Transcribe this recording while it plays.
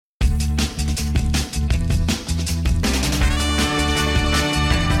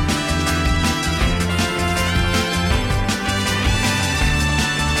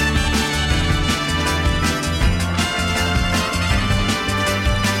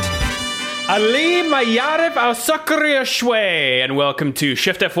Ali Mayarif al Sakriya Shway, and welcome to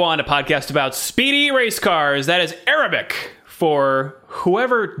Shift F1, a podcast about speedy race cars. That is Arabic for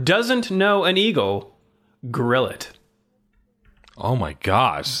whoever doesn't know an eagle, grill it. Oh my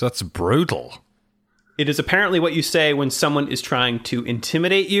gosh, that's brutal. It is apparently what you say when someone is trying to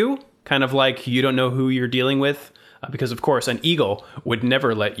intimidate you, kind of like you don't know who you're dealing with, because of course an eagle would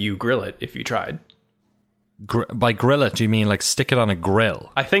never let you grill it if you tried. By grill it, do you mean like stick it on a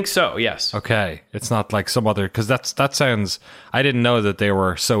grill? I think so, yes. Okay, it's not like some other, because that sounds, I didn't know that they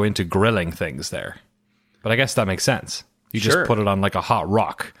were so into grilling things there. But I guess that makes sense. You just put it on like a hot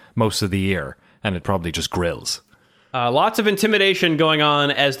rock most of the year, and it probably just grills. Lots of intimidation going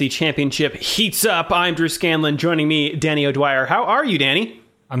on as the championship heats up. I'm Drew Scanlon, joining me, Danny O'Dwyer. How are you, Danny?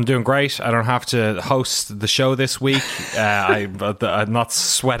 I'm doing great. I don't have to host the show this week. I'm not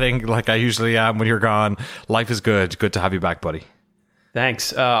sweating like I usually am when you're gone. Life is good. Good to have you back, buddy.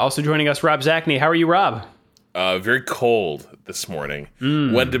 Thanks. Also joining us, Rob Zachney. How are you, Rob? Very cold this morning.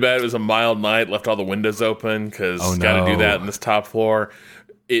 Went to bed. It was a mild night. Left all the windows open because got to do that in this top floor.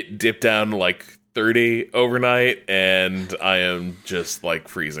 It dipped down to like 30 overnight, and I am just like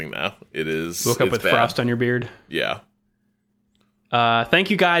freezing now. It is. Woke up with bad frost on your beard. Yeah. Thank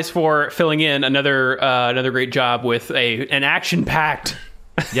you guys for filling in another great job with an action-packed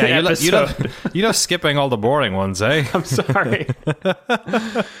episode. You know, skipping all the boring ones, eh? I'm sorry.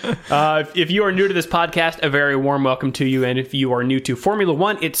 If you are new to this podcast, a very warm welcome to you. And if you are new to Formula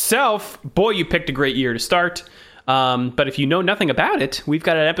One itself, boy, you picked a great year to start. But if you know nothing about it, we've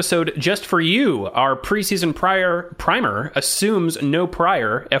got an episode just for you. Our preseason primer assumes no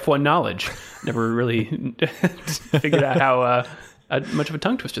prior F1 knowledge. Never really figured out how much of a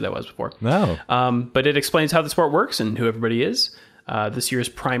tongue twister that was before. No. But it explains how the sport works and who everybody is. This year's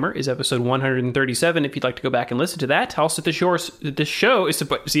primer is episode 137. If you'd like to go back and listen to that. Also, this show is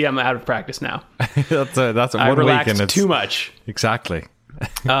supposed. See, I'm out of practice now. that's a I 1 relaxed week, and it's too much. Exactly.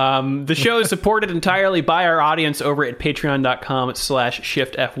 The show is supported entirely by our audience over at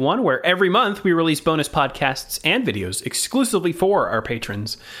patreon.com/shiftf1, where every month we release bonus podcasts and videos exclusively for our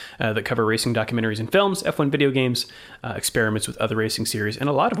patrons that cover racing documentaries and films, F1 video games, experiments with other racing series, and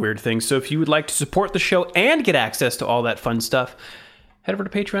a lot of weird things. So if you would like to support the show and get access to all that fun stuff, head over to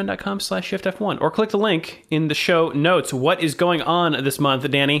patreon.com/shiftf1 or click the link in the show notes. What is going on this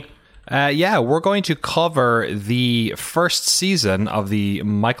month, Danny? We're going to cover the first season of the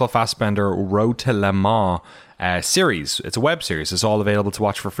Michael Fassbender Road to Le Mans series. It's a web series. It's all available to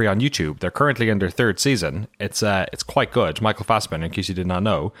watch for free on YouTube. They're currently in their third season. It's quite good. Michael Fassbender, in case you did not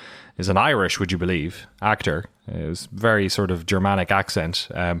know, is an Irish, would you believe, actor. It was very sort of Germanic accent,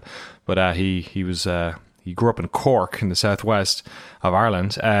 but he was. He grew up in Cork in the southwest of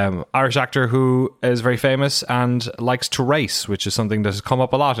Ireland. Irish actor who is very famous and likes to race, which is something that has come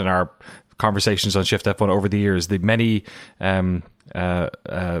up a lot in our conversations on Shift F1 over the years. The many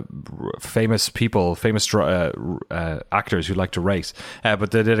famous people, actors who like to race. But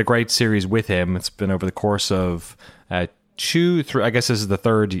they did a great series with him. It's been over the course of 2, 3, I guess this is the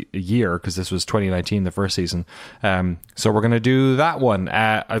third year, because this was 2019, the first season. So we're going to do that one.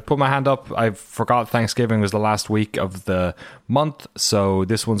 I put my hand up. I forgot Thanksgiving was the last week of the month, so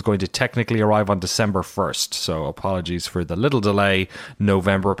this one's going to technically arrive on December 1st. So apologies for the little delay,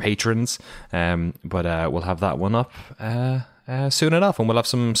 November patrons. But we'll have that one up soon enough, and we'll have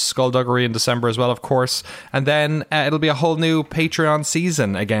some skullduggery in December as well, of course, and then it'll be a whole new Patreon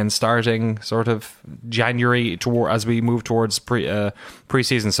season again, starting sort of January as we move towards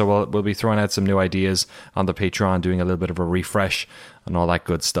pre-season. So we'll be throwing out some new ideas on the Patreon, doing a little bit of a refresh and all that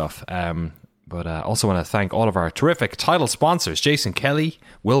good stuff. But I also want to thank all of our terrific title sponsors: Jason Kelly,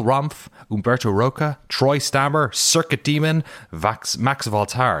 Will Rumpf, Umberto Roca, Troy Stammer, Circuit Demon, Max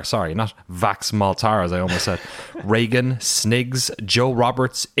Voltaire, sorry, not Vax Maltar as I almost said, Reagan, Sniggs, Joe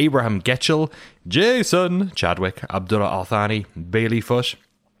Roberts, Abraham Getchell, Jason Chadwick, Abdullah Althani, Bailey Foot,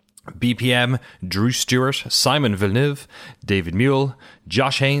 BPM, Drew Stewart, Simon Villeneuve, David Mule,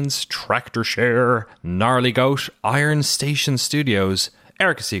 Josh Haynes, Tractor Share, Gnarly Goat, Iron Station Studios,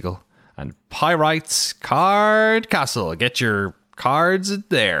 Erica Siegel, and Pyrites Card Castle. Get your cards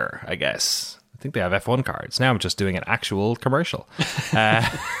there, I guess. I think they have F1 cards. Now I'm just doing an actual commercial.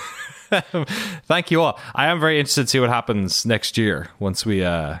 Thank you all. I am very interested to see what happens next year once we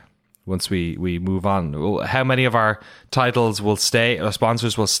move on. How many of our titles will stay, our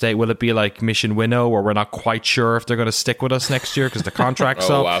sponsors will stay? Will it be like Mission Winnow, where we're not quite sure if they're going to stick with us next year because the contract's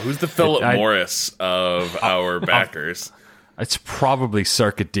up? Wow. Who's the Philip Morris of our backers? It's probably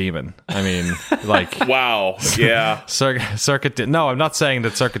Circuit Demon. I mean, like, wow, yeah, No, I'm not saying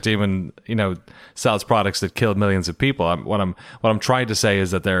that Circuit Demon, sells products that kill millions of people. What I'm trying to say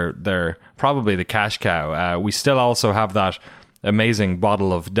is that they're probably the cash cow. We still also have that amazing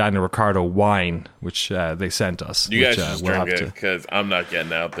bottle of Daniel Ricciardo wine, which they sent us. You guys just drink it because I'm not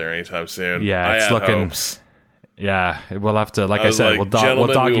getting out there anytime soon. Yeah, it's looking. Hopes. Yeah, we'll have to. Like I said, we'll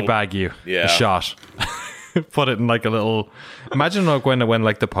doggy bag you a shot. Put it in like a little. Imagine like when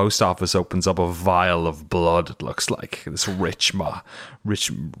like the post office opens up a vial of blood. It looks like this rich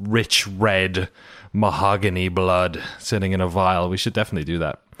red mahogany blood sitting in a vial. We should definitely do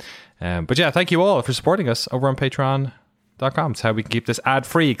that. But yeah, thank you all for supporting us over on Patreon.com. It's how we can keep this ad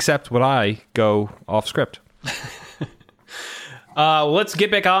free, except when I go off script. Let's get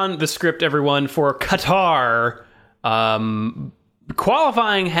back on the script, everyone, for Qatar.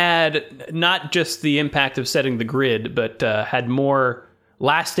 Qualifying had not just the impact of setting the grid, but had more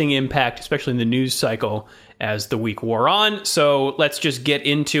lasting impact, especially in the news cycle as the week wore on. So let's just get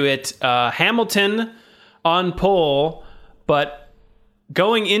into it. Hamilton on pole, but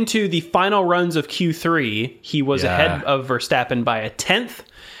going into the final runs of Q3, he was ahead of Verstappen by a tenth.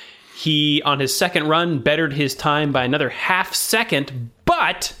 He, on his second run, bettered his time by another half second,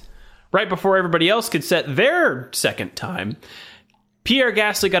 but right before everybody else could set their second time, Pierre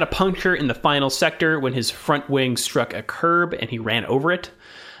Gasly got a puncture in the final sector when his front wing struck a curb and he ran over it.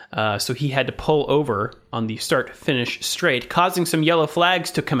 So he had to pull over on the start-finish straight, causing some yellow flags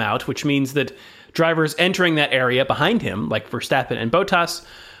to come out, which means that drivers entering that area behind him, like Verstappen and Bottas,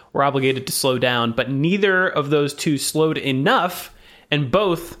 were obligated to slow down, but neither of those two slowed enough, and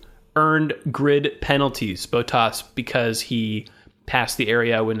both earned grid penalties. Bottas because he passed the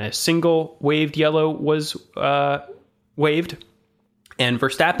area when a single waved yellow was waved, and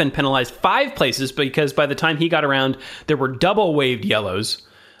Verstappen penalized 5 places because by the time he got around, there were double waved yellows.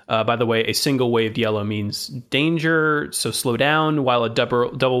 By the way, a single waved yellow means danger, so slow down, while a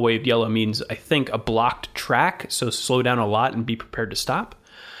double waved yellow means, I think, a blocked track, so slow down a lot and be prepared to stop.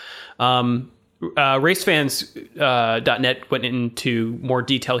 Racefans.net went into more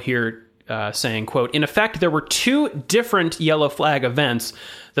detail here, saying, quote, "In effect, there were 2 different yellow flag events.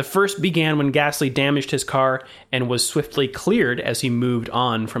 The first began when Gasly damaged his car and was swiftly cleared as he moved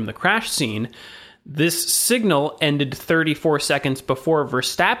on from the crash scene. This signal ended 34 seconds before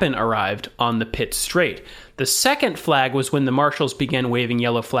Verstappen arrived on the pit straight. The second flag was when the marshals began waving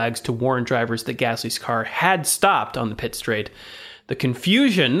yellow flags to warn drivers that Gasly's car had stopped on the pit straight. The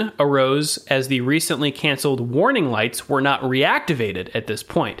confusion arose as the recently canceled warning lights were not reactivated at this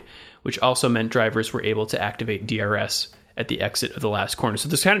point, which also meant drivers were able to activate DRS at the exit of the last corner." So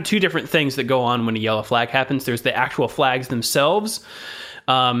there's kind of 2 different things that go on when a yellow flag happens. There's the actual flags themselves,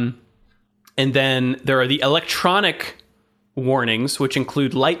 and then there are the electronic warnings, which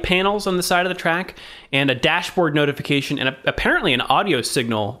include light panels on the side of the track and a dashboard notification and apparently an audio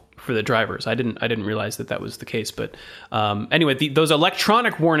signal for the drivers. I didn't realize that was the case, but anyway, those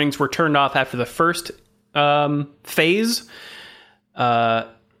electronic warnings were turned off after the first phase,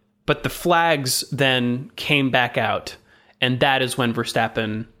 but the flags then came back out, and that is when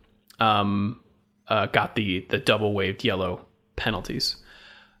Verstappen got the double waved yellow penalties.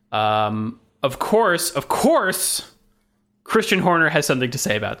 Of course, Christian Horner has something to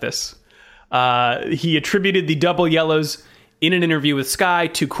say about this. He attributed the double yellows in an interview with Sky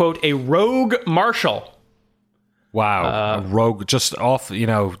to, quote, a rogue marshal. Wow. A rogue, just off,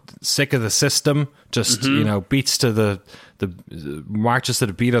 sick of the system, just, beats to the marches to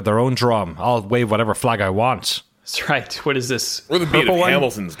the beat of their own drum. I'll wave whatever flag I want. That's right. What is this? Or the beat of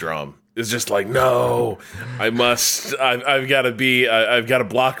Hamilton's drum. It's just like, no, I've got to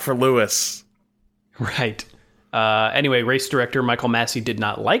block for Lewis. Right. Anyway, race director Michael Massey did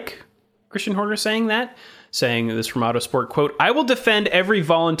not like Christian Horner saying this from Autosport, quote, "I will defend every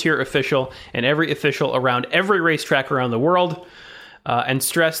volunteer official and every official around every racetrack around the world, and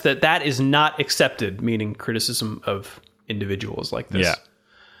stress that is not accepted," meaning criticism of individuals like this.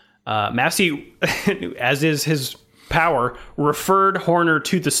 Yeah. Massey, as is his power, referred Horner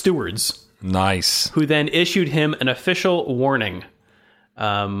to the stewards. Nice. Who then issued him an official warning.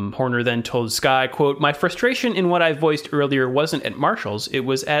 Horner then told Sky, quote, "My frustration in what I voiced earlier wasn't at marshals, it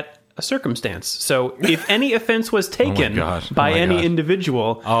was at a circumstance. So if any offense was taken by any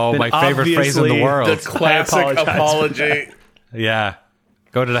individual, then my favorite phrase in the world. The classic apology." Yeah.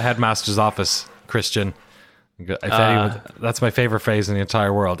 Go to the headmaster's office, Christian. If anyone, that's my favorite phrase in the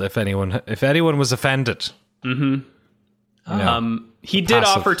entire world. If anyone was offended. Mm-hmm. He did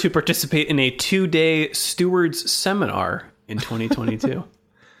offer to participate in a 2-day stewards seminar in 2022.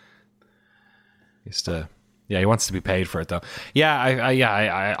 Yeah, he wants to be paid for it though. Yeah,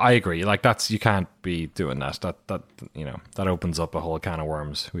 I agree. Like you can't be doing that. That that opens up a whole can of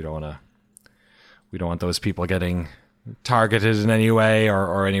worms. We don't want those people getting targeted in any way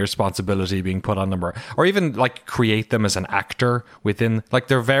or any responsibility being put on them or even like create them as an actor within. Like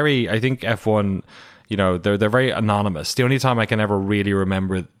they're very. I think F1. They're very anonymous. The only time I can ever really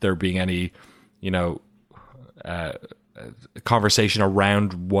remember there being any, conversation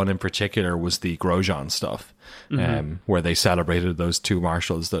around one in particular was the Grosjean stuff, where they celebrated those two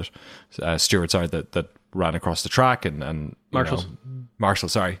marshals that that ran across the track and Marshall.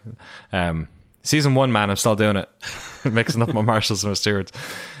 Sorry, season 1, man, I'm still doing it, mixing up my marshals and my stewards.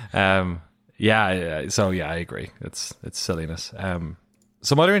 So yeah, I agree. It's silliness.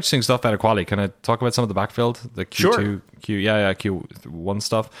 Some other interesting stuff out of quali. Can I talk about some of the backfield, the Q2, sure. Q1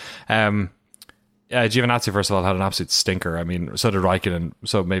 stuff? Giovinazzi, first of all, had an absolute stinker. I mean, so did Raikkonen,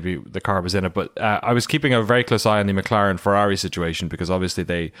 so maybe the car was in it. But I was keeping a very close eye on the McLaren-Ferrari situation because obviously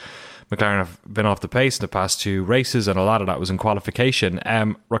McLaren have been off the pace in the past 2 races, and a lot of that was in qualification.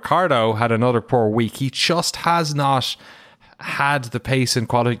 Ricciardo had another poor week. He just has not had the pace in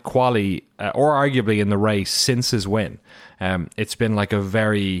quali or arguably in the race since his win. It's been like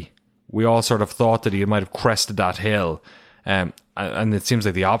we all sort of thought that he might have crested that hill. And it seems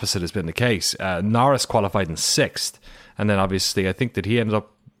like the opposite has been the case. Norris qualified in 6th, and then obviously I think that he ended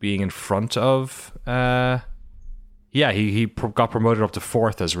up being in front of. He got promoted up to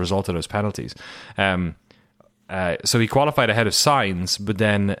 4th as a result of those penalties. So he qualified ahead of Sainz, but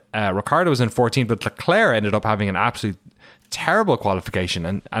then Ricciardo was in 14th, but Leclerc ended up having an absolute terrible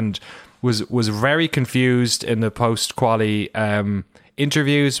qualification and was very confused in the post-quali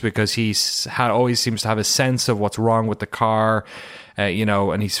interviews because he always seems to have a sense of what's wrong with the car,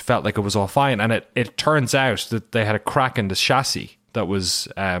 and he's felt like it was all fine. And it turns out that they had a crack in the chassis that was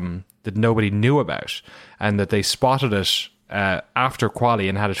that nobody knew about, and that they spotted it after quali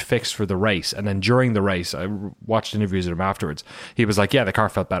and had it fixed for the race. And then during the race, I watched interviews with him afterwards. He was like, "Yeah, the car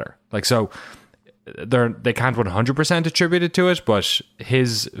felt better." Like so. They can't 100% attribute it to it, but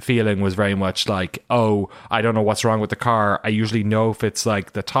his feeling was very much like, oh, I don't know what's wrong with the car. I usually know if it's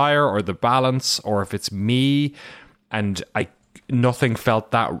like the tire or the balance or if it's me, and nothing felt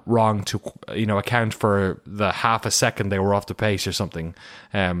that wrong to account for the half a second they were off the pace or something.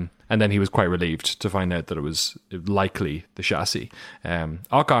 And then he was quite relieved to find out that it was likely the chassis.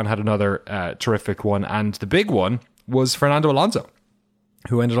 Ocon had another terrific one, and the big one was Fernando Alonso,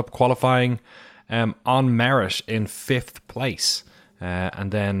 who ended up qualifying on merit in 5th place.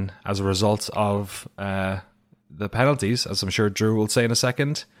 And then as a result of the penalties, as I'm sure Drew will say in a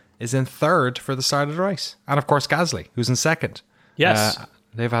second, is in 3rd for the start of the race. And of course Gasly, who's in 2nd. Yes.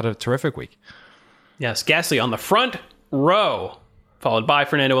 They've had a terrific week. Yes, Gasly on the front row, followed by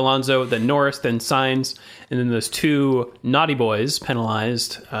Fernando Alonso, then Norris, then Sainz, and then those 2 naughty boys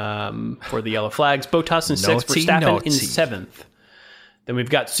penalized for the yellow flags. Bottas in 6th, Verstappen in 7th. Then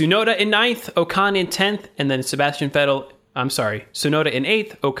we've got Tsunoda in 9th, Ocon in 10th, and then Tsunoda in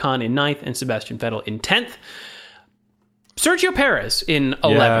 8th, Ocon in 9th, and Sebastian Vettel in 10th. Sergio Perez in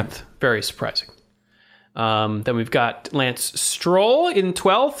 11th. Very surprising. Then we've got Lance Stroll in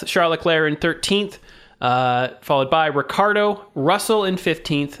 12th, Charles Leclerc in 13th, followed by Ricciardo, Russell in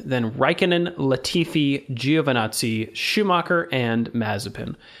 15th, then Raikkonen, Latifi, Giovinazzi, Schumacher, and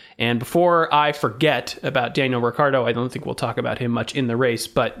Mazepin. And before I forget about Daniel Ricciardo, I don't think we'll talk about him much in the race,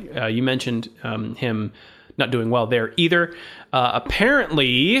 but you mentioned him not doing well there either.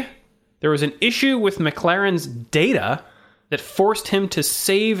 Apparently, there was an issue with McLaren's data that forced him to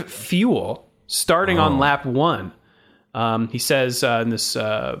save fuel starting on lap 1. He says in this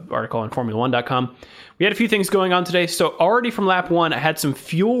article on Formula1.com, we had a few things going on today. So already from lap 1, I had some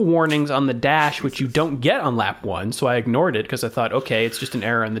fuel warnings on the dash, which you don't get on lap 1. So I ignored it because I thought, okay, it's just an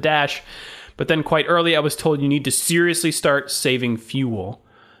error on the dash. But then quite early, I was told you need to seriously start saving fuel.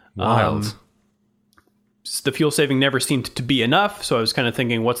 Wild. The fuel saving never seemed to be enough. So I was kind of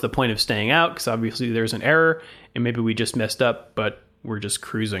thinking, what's the point of staying out? Because obviously there's an error and maybe we just messed up, but we're just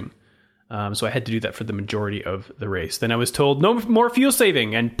cruising. So I had to do that for the majority of the race. Then I was told no more fuel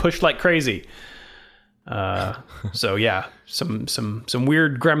saving and pushed like crazy. So yeah, some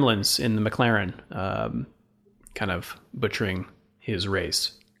weird gremlins in the McLaren, kind of butchering his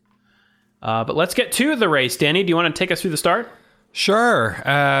race. But let's get to the race. Danny, do you want to take us through the start?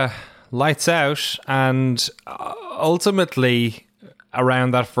 Sure. Lights out, and ultimately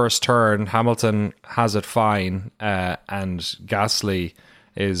around that first turn, Hamilton has it fine, and Gasly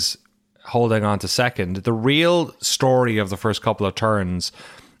is holding on to second. The real story of the first couple of turns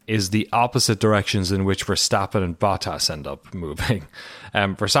is the opposite directions in which Verstappen and Bottas end up moving.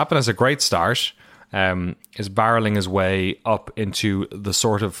 Verstappen has a great start, is barreling his way up into the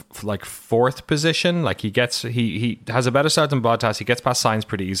sort of like fourth position. Like he has a better start than Bottas. He gets past Sainz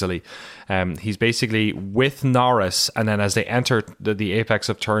pretty easily. He's basically with Norris, and then as they enter the apex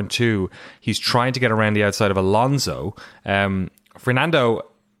of turn 2, he's trying to get around the outside of Alonso. Fernando,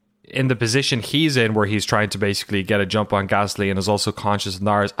 in the position he's in, where he's trying to basically get a jump on Gasly and is also conscious of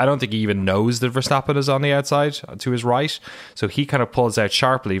Norris, I don't think he even knows that Verstappen is on the outside to his right. So he kind of pulls out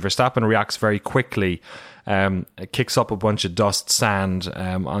sharply. Verstappen reacts very quickly, kicks up a bunch of dust, sand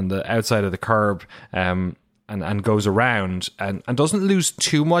on the outside of the curb, and goes around and doesn't lose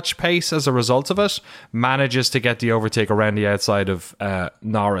too much pace as a result of it. Manages to get the overtake around the outside of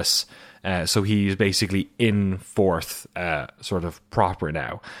Norris. So he's basically in fourth, sort of proper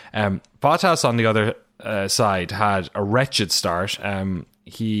now. Bottas, on the other side, had a wretched start.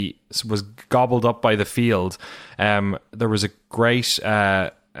 He was gobbled up by the field. There was a great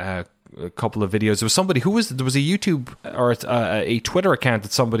a couple of videos. There was somebody there was a YouTube or a Twitter account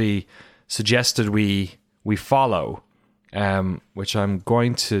that somebody suggested we follow, which I'm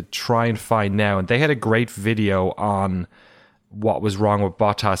going to try and find now. And they had a great video on what was wrong with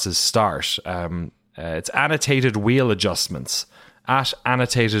Bottas's start. It's annotated wheel adjustments at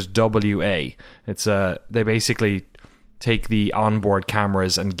annotated WA. It's they basically take the onboard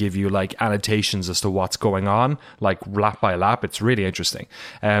cameras and give you like annotations as to what's going on, like lap by lap. It's really interesting.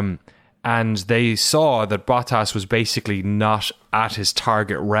 And they saw that Bottas was basically not at his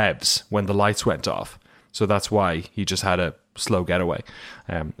target revs when the lights went off. So that's why he just had a slow getaway.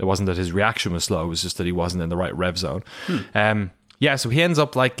 It wasn't that his reaction was slow, it was just that he wasn't in the right rev zone. So he ends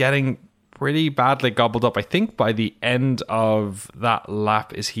up like getting pretty badly gobbled up. I think by the end of that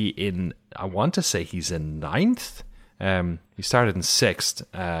lap, I want to say he's in 9th. He started in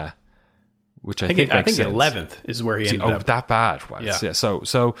 6th, which I think 11th is where he ended up. Oh, that bad. Wow. Yeah. So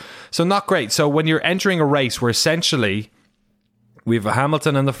not great. So when you're entering a race where essentially we have a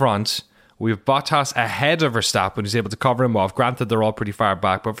Hamilton in the front, we have Bottas ahead of Verstappen, who's able to cover him off. Granted, they're all pretty far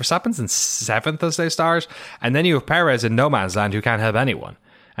back, but Verstappen's in 7th as they start. And then you have Perez in no man's land, who can't help anyone.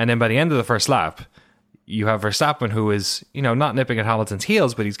 And then by the end of the first lap, you have Verstappen, who is, not nipping at Hamilton's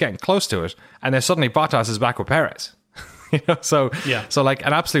heels, but he's getting close to it. And then suddenly Bottas is back with Perez. So like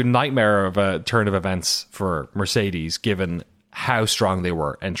an absolute nightmare of a turn of events for Mercedes, given how strong they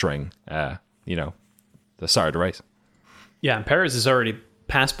were entering, the start of the race. Yeah, and Perez is already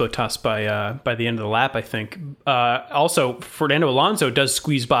past Bottas by the end of the lap, I think. Also, Fernando Alonso does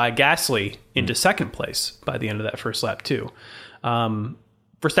squeeze by Gasly into second place by the end of that first lap too.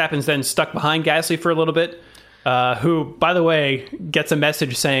 Verstappen's then stuck behind Gasly for a little bit, who, by the way, gets a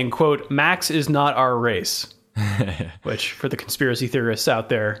message saying, quote, "Max is not our race," which for the conspiracy theorists out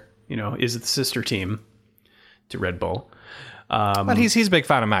there, is the sister team to Red Bull. But he's a big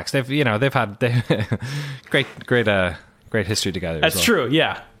fan of Max. They've had great history together. That's true.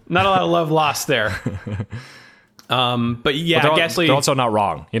 Yeah, not a lot of love lost there. But yeah, Gasly. They're also not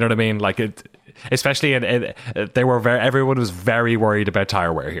wrong. You know what I mean? Like it, especially everyone was very worried about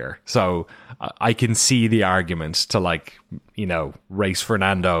tire wear here. So I can see the argument to race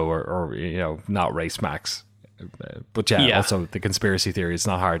Fernando or not race Max. But yeah, also the conspiracy theory. It's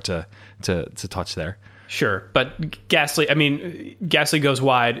not hard to touch there. Sure, but Gasly goes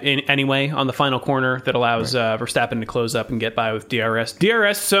wide anyway on the final corner that allows Verstappen to close up and get by with DRS.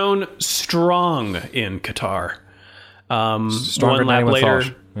 DRS zone strong in Qatar. Stronger 1 lap later,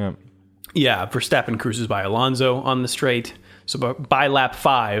 yeah, Verstappen cruises by Alonso on the straight. So by lap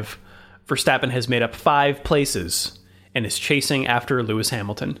 5, Verstappen has made up 5 places and is chasing after Lewis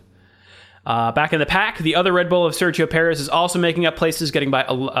Hamilton. Back in the pack, the other Red Bull of Sergio Perez is also making up places, getting by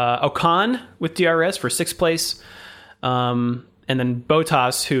Ocon with DRS for 6th place. And then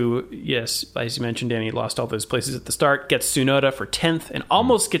Bottas, who, yes, as you mentioned, Danny, lost all those places at the start, gets Tsunoda for 10th and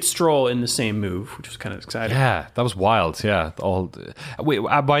almost gets Stroll in the same move, which was kind of exciting. Yeah, that was wild. Yeah.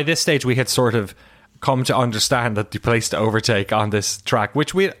 By this stage, we had sort of come to understand that the place to overtake on this track,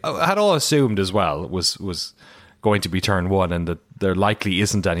 which we had all assumed as well, was going to be turn 1 and that there likely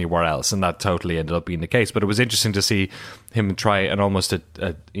isn't anywhere else, and that totally ended up being the case. But it was interesting to see him try and almost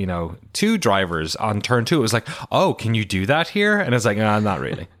 2 drivers on turn 2. It was like, oh, can you do that here? And it's like, not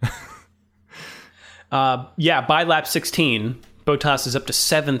really. By lap 16, Bottas is up to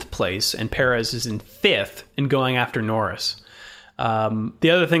 7th place and Perez is in 5th and going after Norris. The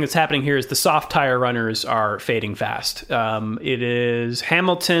other thing that's happening here is the soft tire runners are fading fast. It is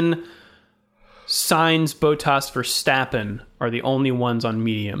Hamilton, Sainz, Bottas, Verstappen are the only ones on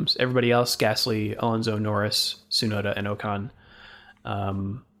mediums. Everybody else, Gasly, Alonso, Norris, Tsunoda, and Ocon,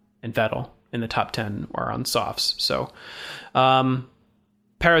 and Vettel in the top 10 are on softs. So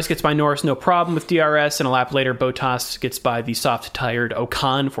Perez gets by Norris, no problem with DRS, and a lap later, Bottas gets by the soft-tired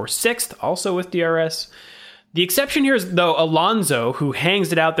Ocon for 6th, also with DRS. The exception here is, though, Alonso, who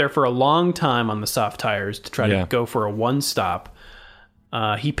hangs it out there for a long time on the soft tires to try to go for a one-stop.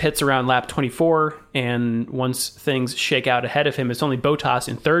 He pits around lap 24, and once things shake out ahead of him, it's only Bottas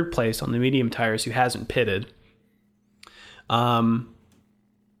in 3rd place on the medium tires who hasn't pitted. And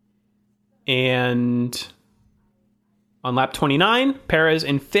on lap 29, Perez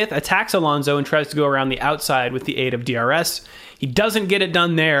in 5th attacks Alonso and tries to go around the outside with the aid of DRS. He doesn't get it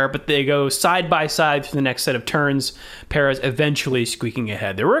done there, but they go side by side through the next set of turns, Perez eventually squeaking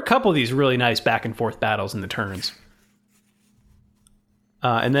ahead. There were a couple of these really nice back and forth battles in the turns.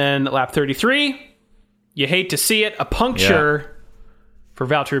 And then lap 33, you hate to see it, a puncture for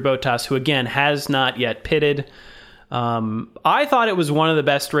Valtteri Bottas, who again has not yet pitted. I thought it was one of the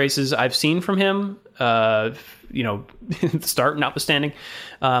best races I've seen from him, the start notwithstanding,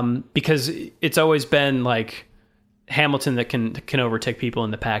 because it's always been like Hamilton that can overtake people in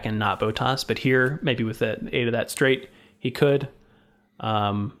the pack and not Bottas. But here, maybe with the aid of that straight, he could,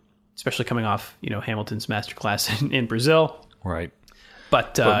 especially coming off, Hamilton's masterclass in Brazil. Right.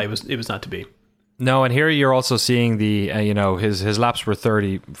 But it was not to be. No, and here you're also seeing the, his laps were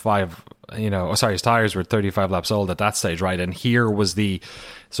 35, his tires were 35 laps old at that stage, right? And here was the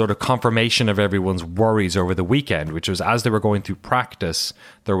sort of confirmation of everyone's worries over the weekend, which was as they were going through practice,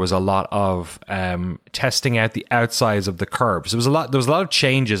 there was a lot of testing out the outsides of the curbs. There was a lot of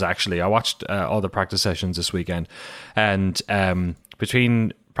changes, actually. I watched all the practice sessions this weekend, and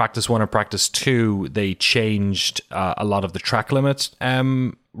between practice 1 and practice 2, they changed a lot of the track limit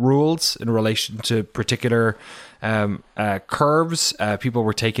rules in relation to particular curves. People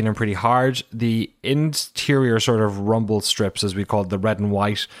were taking them pretty hard. The interior sort of rumble strips, as we called the red and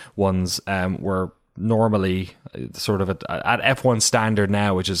white ones, were normally sort of at F1 standard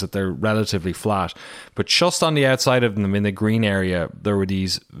now, which is that they're relatively flat. But just on the outside of them in the green area, there were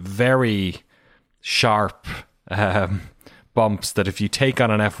these very sharp bumps that if you take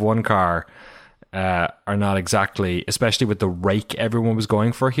on an F1 car are not exactly, especially with the rake everyone was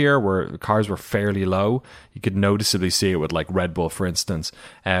going for here, where cars were fairly low. You could noticeably see it with like Red Bull, for instance,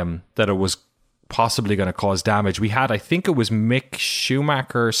 that it was possibly going to cause damage. We had, I think it was Mick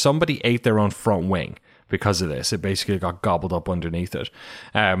Schumacher, somebody ate their own front wing because of this. It basically got gobbled up underneath it.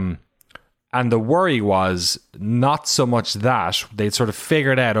 And the worry was not so much that they'd sort of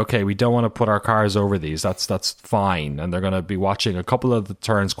figured out, okay, we don't want to put our cars over these. That's fine. And they're going to be watching a couple of the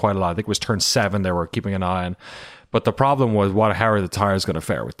turns quite a lot. I think it was turn 7 they were keeping an eye on. But the problem was, how are the tires going to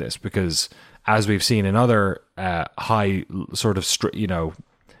fare with this? Because as we've seen in other high sort of,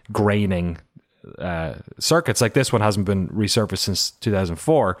 graining circuits, like this one hasn't been resurfaced since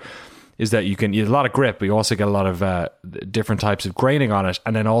 2004, is that you get a lot of grip, but you also get a lot of different types of graining on it.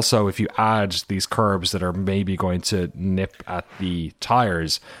 And then also, if you add these curbs that are maybe going to nip at the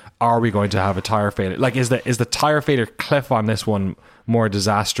tires, are we going to have a tire failure? Like, is the tire failure cliff on this one more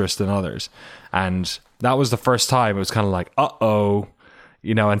disastrous than others? And that was the first time it was kind of like, uh-oh,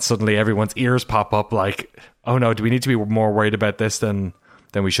 and suddenly everyone's ears pop up like, oh no, do we need to be more worried about this than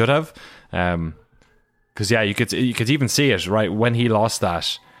we should have? Because you could even see it, right, when he lost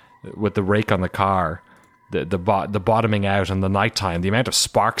that with the rake on the car, the bottoming out and the nighttime, the amount of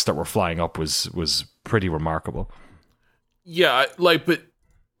sparks that were flying up was pretty remarkable. Yeah, but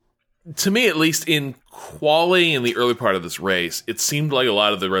to me, at least in quali in the early part of this race, it seemed like a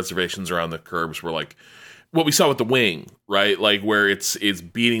lot of the reservations around the curbs were like what we saw with the wing, right? Like where it's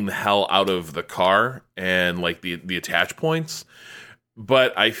beating the hell out of the car and like the attach points.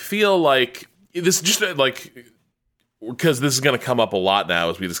 But I feel like this just like, because this is going to come up a lot now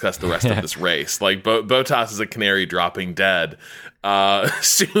as we discuss the rest of this race. Like Bottas is a canary dropping dead.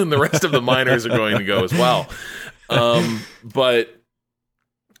 Soon the rest of the minors are going to go as well. But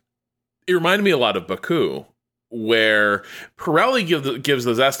it reminded me a lot of Baku, where Pirelli gives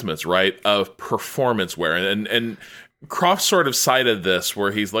those estimates, right, of performance wear. And Croft sort of cited this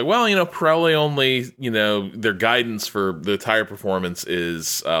where he's like, well, Pirelli only, their guidance for the tire performance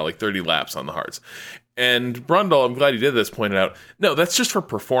is like 30 laps on the hards. And Brundle, I'm glad you did this, pointed out, no, that's just for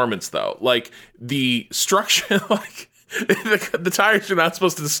performance, though. Like, the structure, like, the tires are not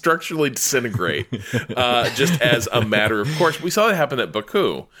supposed to structurally disintegrate just as a matter of course. We saw that happen at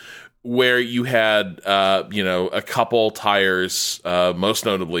Baku, where you had, a couple tires, most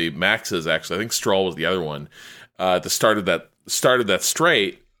notably Max's, actually. I think Stroll was the other one, at the start of that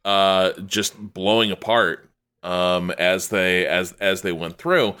straight, just blowing apart as they went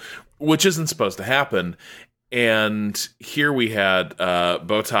through, which isn't supposed to happen. And here we had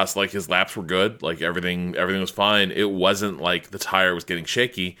Bottas, like his laps were good, like everything was fine. It wasn't like the tire was getting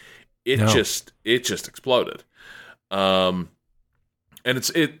shaky. It just exploded. And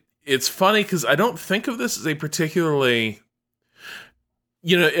it's funny because I don't think of this as a particularly,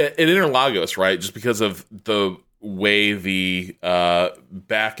 at Interlagos, right? Just because of the way the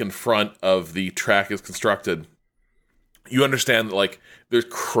back and front of the track is constructed. You understand that, like, there's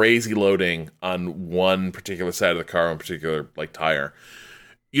crazy loading on one particular side of the car, one particular, like, tire.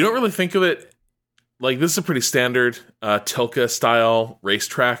 You don't really think of it, like, this is a pretty standard Tilke-style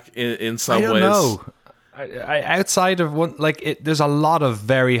racetrack in some ways. I don't know. Outside of one, like, there's a lot of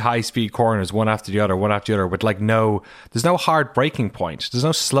very high-speed corners, one after the other, with, like, there's no hard braking point. There's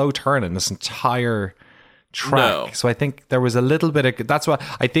no slow turn in this entire track. No. So I think there was a little bit of, that's why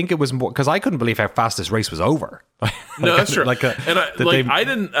I think it was more, because I couldn't believe how fast this race was over. No, that's true.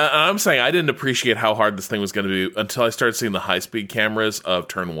 I'm saying I didn't appreciate how hard this thing was going to be until I started seeing the high-speed cameras of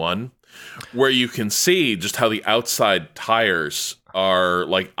turn one, where you can see just how the outside tires are,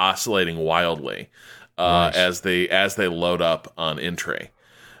 like, oscillating wildly right. as they load up on entry.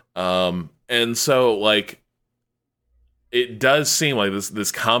 And so, like, it does seem like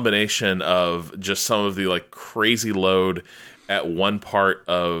this combination of just some of the, like, crazy load at one part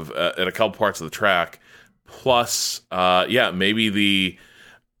of at a couple parts of the track, plus maybe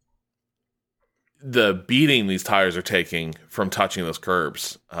the beating these tires are taking from touching those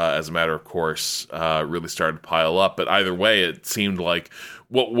curbs as a matter of course really started to pile up. But either way, it seemed like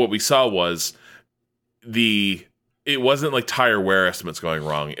what we saw was it wasn't like tire wear estimates going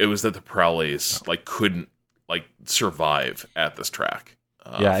wrong. It was that the Pirellis like couldn't like survive at this track.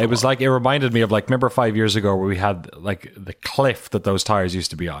 It was like, it reminded me of, like, remember 5 years ago where we had like the cliff that those tires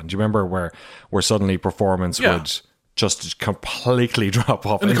used to be on. Do you remember where suddenly performance would just completely drop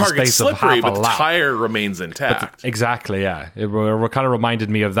off and in the car the space gets slippery, of half a but lap? The tire remains intact. Exactly, yeah. It kind of reminded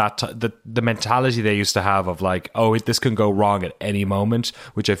me of that, the mentality they used to have of like, this can go wrong at any moment,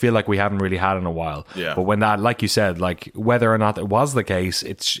 which I feel like we haven't really had in a while. Yeah. But when that, like you said, like whether or not it was the case,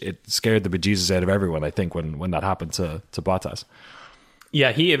 it scared the bejesus out of everyone, I think, when that happened to Bottas.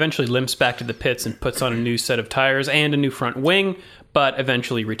 Yeah, he eventually limps back to the pits and puts on a new set of tires and a new front wing, but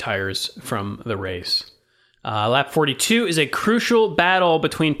eventually retires from the race. Lap 42 is a crucial battle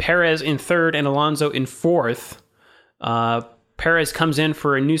between Perez in third and Alonso in fourth. Perez comes in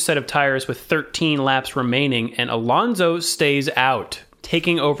for a new set of tires with 13 laps remaining, and Alonso stays out,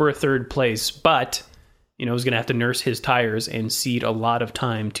 taking over third place, but is going to have to nurse his tires and cede a lot of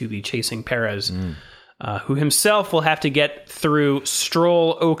time to the chasing Perez. Who himself will have to get through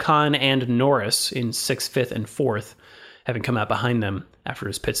Stroll, Ocon, and Norris in 6th, 5th, and 4th, having come out behind them after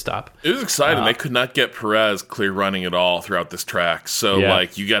his pit stop. It was exciting. They could not get Perez clear running at all throughout this track. So,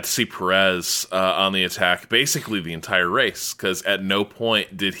 you got to see Perez on the attack basically the entire race, because at no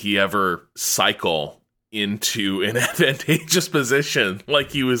point did he ever cycle into an advantageous position.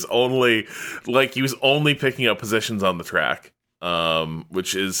 He was only picking up positions on the track.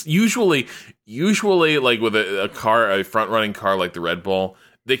 Which is usually like with a front running car like the Red Bull,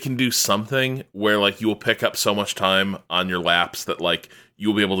 they can do something where like you will pick up so much time on your laps that like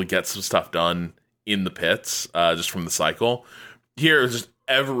you'll be able to get some stuff done in the pits, just from the cycle. Here, it was just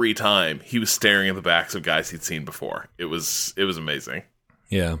every time he was staring at the backs of guys he'd seen before. It was amazing.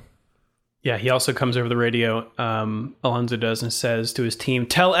 Yeah. Yeah, he also comes over the radio, Alonso does, and says to his team,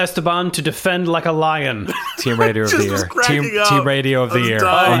 "Tell Esteban to defend like a lion." Team radio of the year. Team radio of the year.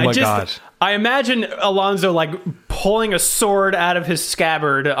 Oh my God. I imagine Alonso like pulling a sword out of his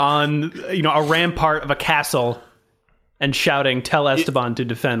scabbard on, a rampart of a castle and shouting, "Tell Esteban to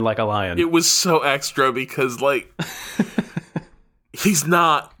defend like a lion." It was so extra because like he's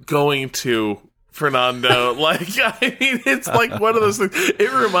not going to, Fernando. It's like one of those things.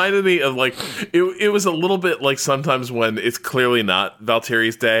 It reminded me of like it was a little bit like sometimes when it's clearly not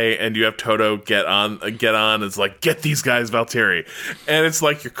Valtteri's day and you have Toto get on. It's like, get these guys, Valtteri, and it's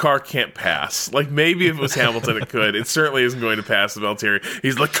like your car can't pass. Like maybe if it was Hamilton, it could. It certainly isn't going to pass Valtteri.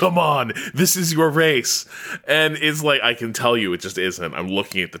 He's like, come on, this is your race, and it's like I can tell you, it just isn't. I'm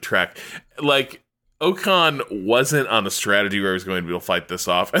looking at the track, like. Ocon wasn't on a strategy where he was going to be able to fight this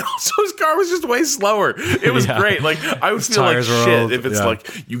off, and also his car was just way slower. It was great. Like I would feel like shit old. If it's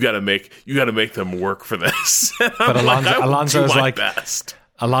like you got to make them work for this. But Alonso's like best.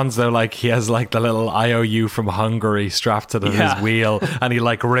 Alonso, like he has like the little IOU from Hungary strapped to his wheel, and he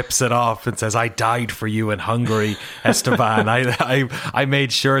like rips it off and says, "I died for you in Hungary, Esteban. I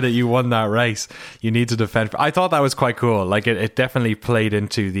made sure that you won that race. You need to defend." I thought that was quite cool. Like it definitely played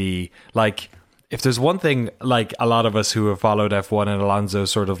into the like. If there's one thing, like a lot of us who have followed F1 and Alonso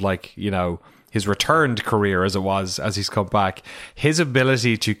sort of like, his returned career as it was as he's come back, his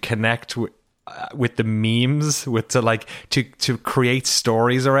ability to connect with the memes, to create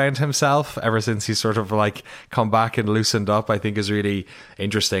stories around himself ever since he's sort of like come back and loosened up, I think is really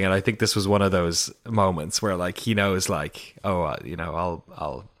interesting. And I think this was one of those moments where like he knows like,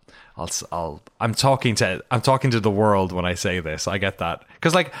 I'm talking to the world when I say this. I get that,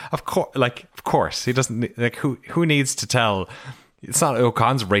 because of course he doesn't, like, who needs to tell? It's not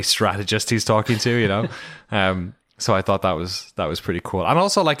Ocon's race strategist he's talking to, So I thought that was pretty cool. And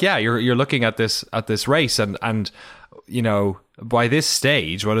also, like, yeah, you're looking at this race, and by this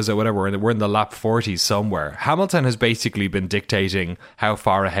stage, what is it? Whatever, we're in the lap 40 somewhere. Hamilton has basically been dictating how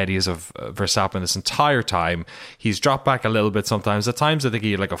far ahead he is of Verstappen this entire time. He's dropped back a little bit sometimes. At times, I think he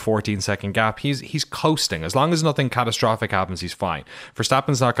had like a 14-second gap. He's coasting. As long as nothing catastrophic happens, he's fine.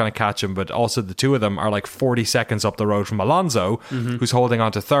 Verstappen's not going to catch him, but also the two of them are like 40 seconds up the road from Alonso, who's holding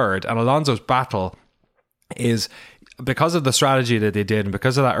on to third. And Alonso's battle is, because of the strategy that they did and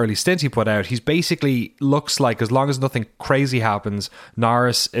because of that early stint he put out, he's basically looks like, as long as nothing crazy happens,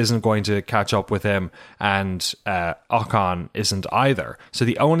 Norris isn't going to catch up with him, and Ocon isn't either. So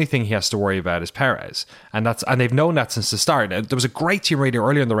the only thing he has to worry about is Perez, and they've known that since the start. There was a great team radio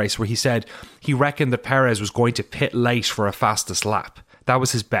earlier in the race where he said he reckoned that Perez was going to pit late for a fastest lap. That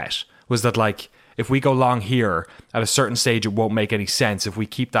was his bet, was that, like, if we go long here, at a certain stage, it won't make any sense. If we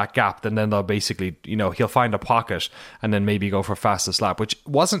keep that gap, then they'll basically, he'll find a pocket and then maybe go for fastest lap, which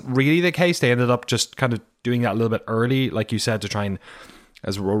wasn't really the case. They ended up just kind of doing that a little bit early, like you said, to try and,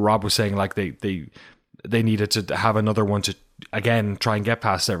 as Rob was saying, like they needed to have another one to, again, try and get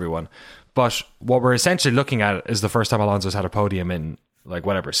past everyone. But what we're essentially looking at is the first time Alonso's had a podium in, like,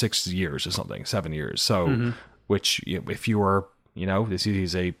 whatever, 6 years or something, 7 years. So, which, if you were...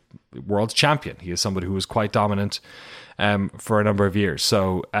 he's a world champion. He is somebody who was quite dominant for a number of years.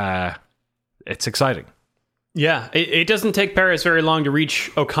 So it's exciting. Yeah, it doesn't take Perez very long to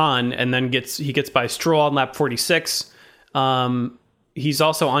reach Ocon, and then he gets by Stroll on lap 46. He's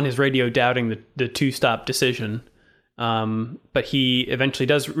also on his radio doubting the two-stop decision. But he eventually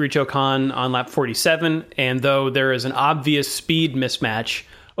does reach Ocon on lap 47, and though there is an obvious speed mismatch,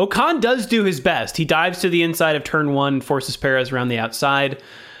 Ocon does do his best. He dives to the inside of turn 1, forces Perez around the outside,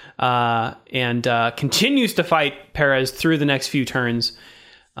 and continues to fight Perez through the next few turns,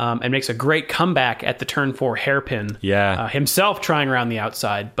 and makes a great comeback at the turn 4 hairpin. Yeah. Himself trying around the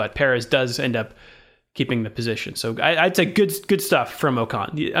outside, but Perez does end up keeping the position. So I'd say good stuff from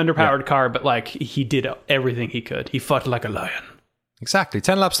Ocon. The underpowered car, but like he did everything he could. He fought like a lion. Exactly.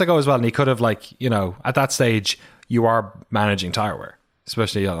 10 laps to go as well, and he could have, like, at that stage, you are managing tire wear,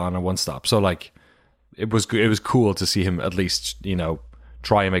 especially on a one stop. So, like, it was cool to see him at least,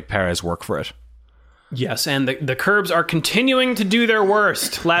 try and make Perez work for it. Yes, and the curbs are continuing to do their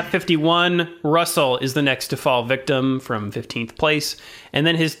worst. Lap 51, Russell is the next to fall victim from 15th place. And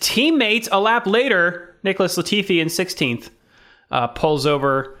then his teammate, a lap later, Nicholas Latifi in 16th, pulls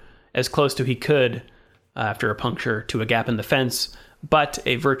over as close to he could after a puncture to a gap in the fence. But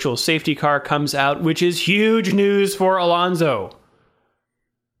a virtual safety car comes out, which is huge news for Alonso,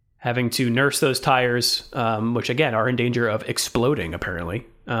 having to nurse those tires, which, again, are in danger of exploding, apparently.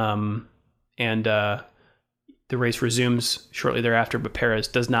 And the race resumes shortly thereafter, but Perez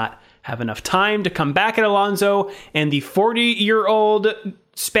does not have enough time to come back at Alonso, and the 40-year-old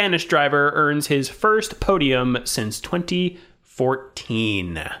Spanish driver earns his first podium since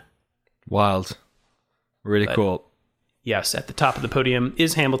 2014. Wild. Really cool. Yes, at the top of the podium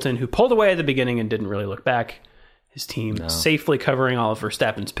is Hamilton, who pulled away at the beginning and didn't really look back. His team safely covering all of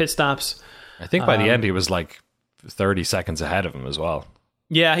Verstappen's pit stops. I think by the end, he was like 30 seconds ahead of him as well.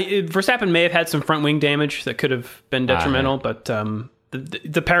 Yeah, Verstappen may have had some front wing damage that could have been detrimental, but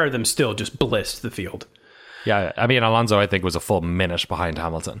the pair of them still just blissed the field. Yeah, I mean, Alonso, I think, was a full minute behind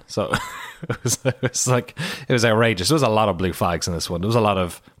Hamilton. So it was outrageous. There was a lot of blue flags in this one. There was a lot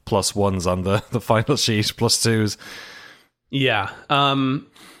of +1s on the final sheet, +2s. Yeah.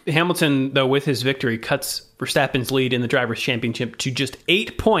 Hamilton, though, with his victory, cuts Verstappen's lead in the Drivers' Championship to just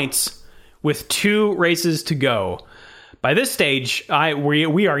 8 points with 2 races to go. By this stage,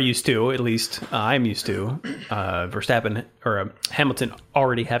 we are used to, at least I'm used to, Verstappen or Hamilton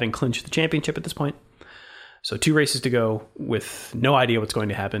already having clinched the championship at this point. So 2 races to go with no idea what's going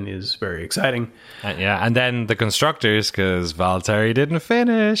to happen is very exciting. And then the constructors, because Valtteri didn't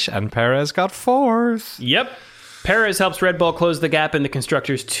finish and Perez got 4th. Yep. Perez helps Red Bull close the gap in the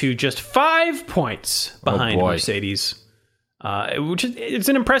constructors to just 5 points behind Mercedes, which it's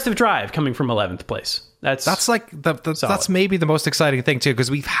an impressive drive coming from 11th place. That's like that's maybe the most exciting thing too, because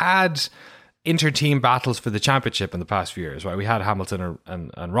we've had inter-team battles for the championship in the past few years, right? We had Hamilton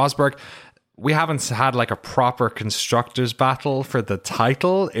and Rosberg. we haven't had like a proper constructors battle for the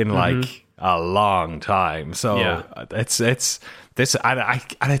title in like a long time. So it's this, and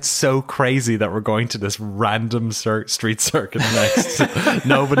it's so crazy that we're going to this random street circuit next.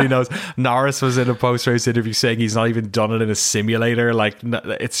 Nobody knows. Norris was in a post-race interview saying he's not even done it in a simulator. Like,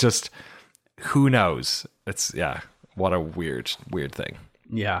 it's just, who knows? It's, what a weird thing.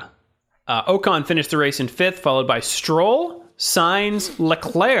 Yeah. Ocon finished the race in 5th, followed by Stroll, Sainz,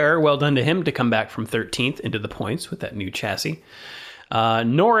 Leclerc. Well done to him to come back from 13th into the points with that new chassis.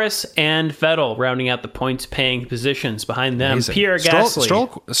 Norris and Vettel rounding out the points-paying positions. Behind them, amazing. Pierre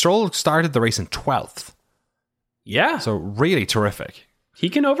Gasly. Stroll started the race in 12th. Yeah. So really terrific. He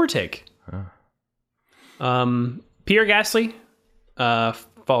can overtake. Pierre Gasly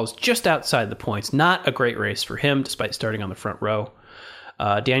falls just outside the points. Not a great race for him, despite starting on the front row.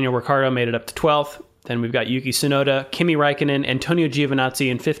 Daniel Ricciardo made it up to 12th. Then we've got Yuki Tsunoda, Kimi Räikkönen, Antonio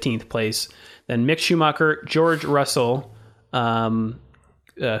Giovinazzi in 15th place. Then Mick Schumacher, George Russell,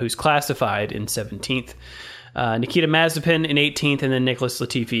 who's classified in 17th. Nikita Mazepin in 18th, and then Nicholas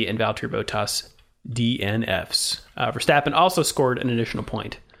Latifi and Valtteri Bottas DNFs. Verstappen also scored an additional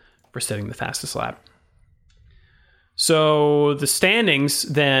point for setting the fastest lap. So the standings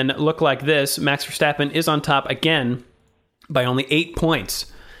then look like this. Max Verstappen is on top again by only 8 points.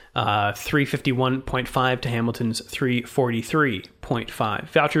 351.5 to Hamilton's 343.5.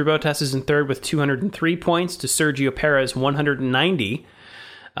 Valtteri Bottas is in 3rd with 203 points to Sergio Perez 190.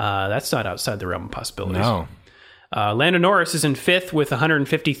 That's not outside the realm of possibilities. No. Lando Norris is in 5th with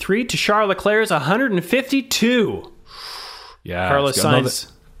 153 to Charles Leclerc's 152. Yeah. Carlos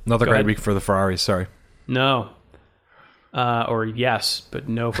Sainz. Another great week for the Ferraris, sorry. No. Or yes, but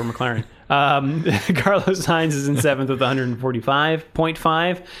no for McLaren. Carlos Sainz is in 7th with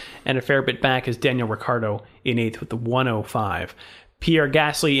 145.5, and a fair bit back is Daniel Ricciardo in 8th with the 105. Pierre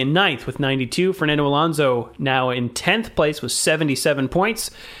Gasly in 9th with 92. Fernando Alonso now in 10th place with 77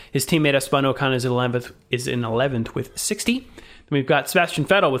 points. His teammate Esteban Ocon is in 11th with 60. Then we've got Sebastian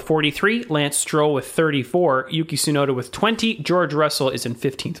Vettel with 43, Lance Stroll with 34, Yuki Tsunoda with 20, George Russell is in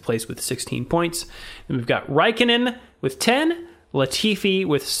 15th place with 16 points. Then we've got Raikkonen with 10, Latifi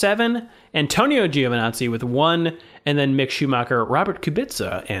with 7, Antonio Giovinazzi with 1, and then Mick Schumacher, Robert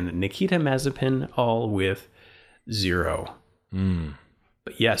Kubica, and Nikita Mazepin all with 0.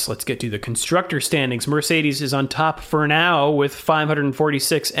 But yes, let's get to the constructor standings. Mercedes is on top for now with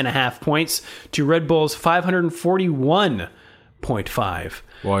 546.5 points to Red Bull's 541.5.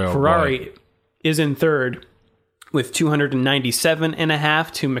 Ferrari is in 3rd with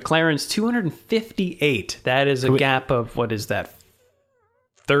 297.5 to McLaren's 258. That is a gap of, what is that,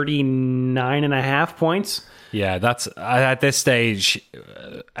 39.5 points? Yeah, that's at this stage,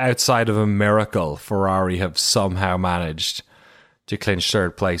 outside of a miracle, Ferrari have somehow managed to clinch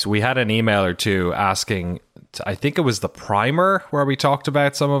 3rd place. We had an email or two asking, I think it was the primer where we talked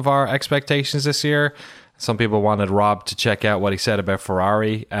about some of our expectations this year. Some people wanted Rob to check out what he said about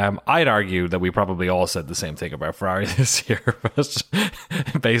Ferrari. I'd argue that we probably all said the same thing about Ferrari this year,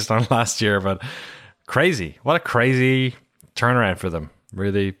 based on last year. But crazy. What a crazy turnaround for them.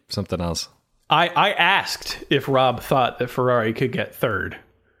 Really something else. I asked if Rob thought that Ferrari could get 3rd,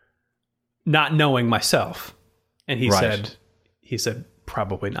 not knowing myself. And he said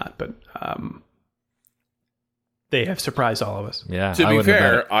probably not, but they have surprised all of us. Yeah. To be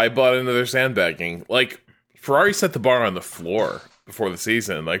fair, I bought into their sandbagging. Like, Ferrari set the bar on the floor before the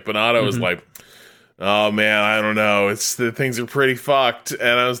season. Like, Binotto was like, oh man, I don't know. Things are pretty fucked.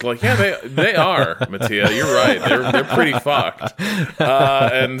 And I was like, yeah, they are, Mattia. You're right. They're pretty fucked.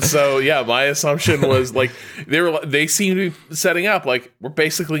 And so, yeah, my assumption was like they seem to be setting up like we're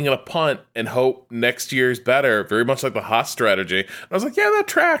basically going to punt and hope next year's better. Very much like the Haas strategy. And I was like, yeah, that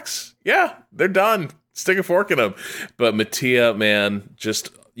tracks. Yeah, they're done. Stick a fork in them. But Mattia, man,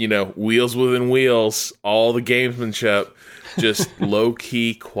 just wheels within wheels. All the gamesmanship. Just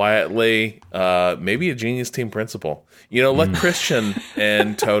low-key, quietly, maybe a genius team principal. Let Christian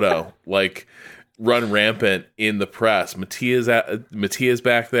and Toto, run rampant in the press. Mattia's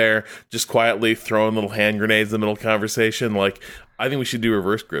back there, just quietly throwing little hand grenades in the middle of the conversation. I think we should do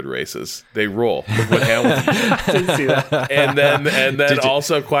reverse grid races. They roll. Look what Hamilton did. See that. And then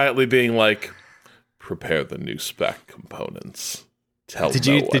also quietly being like, prepare the new spec components.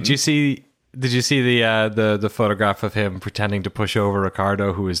 Did you see the photograph of him pretending to push over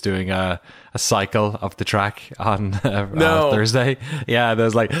Ricardo, who was doing a cycle of the track on Thursday? Yeah,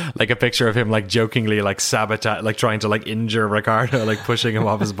 there's like a picture of him jokingly sabotage, trying to injure Ricardo, pushing him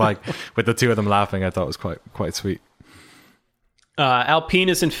off his bike with the two of them laughing. I thought it was quite sweet. Alpine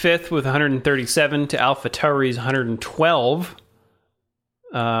is in 5th with 137 to AlphaTauri's 112.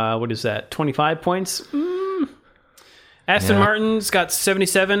 What is that? 25 points? Aston Martin's got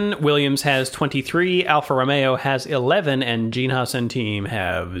 77. Williams has 23. Alfa Romeo has 11. And Gene Haas team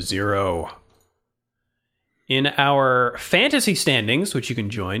have 0. In our fantasy standings, which you can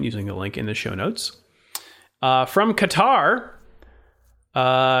join using the link in the show notes, from Qatar,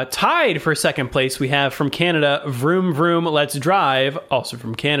 tied for second place, we have from Canada, Vroom Vroom Let's Drive, also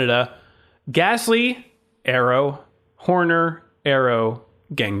from Canada, Gasly, Arrow, Horner, Arrow,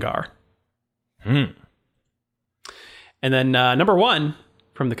 Gengar. And then number 1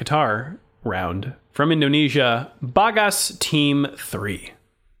 from the Qatar round, from Indonesia, Bagas Team 3.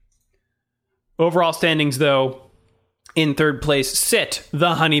 Overall standings, though, in third place sit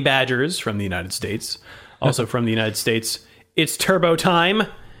the Honey Badgers from the United States. Also from the United States, it's Turbo Time.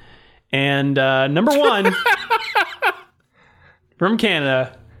 And number 1 from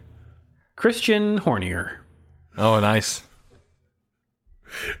Canada, Christian Hornier. Oh, nice.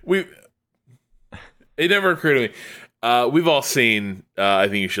 It never occurred to me. We've all seen I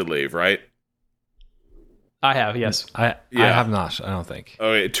Think You Should Leave, right? I have, yes. I have not, I don't think.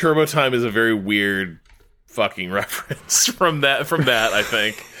 Okay, Turbo Time is a very weird fucking reference from that, I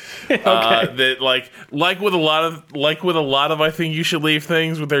think. Okay. That like with a lot of I Think You Should Leave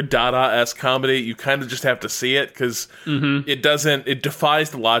things with their Dada-esque comedy, you kind of just have to see it because it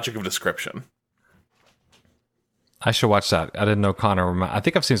defies the logic of description. I should watch that. I didn't know Conor. I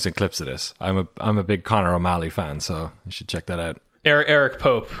think I've seen some clips of this. I'm a big Conor O'Malley fan, so you should check that out. Eric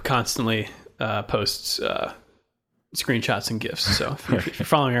Pope constantly posts screenshots and GIFs. So if you're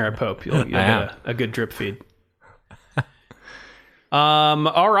following Eric Pope, you'll get a good drip feed.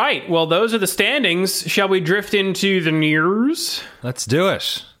 All right. Well, those are the standings. Shall we drift into the news? Let's do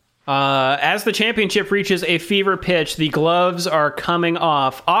it. As the championship reaches a fever pitch, the gloves are coming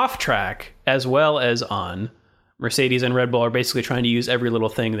off track as well as on. Mercedes and Red Bull are basically trying to use every little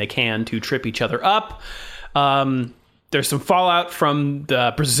thing they can to trip each other up. There's some fallout from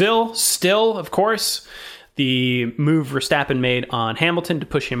Brazil still, of course. The move Verstappen made on Hamilton to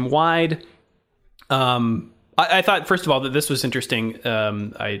push him wide. I thought, first of all, that this was interesting.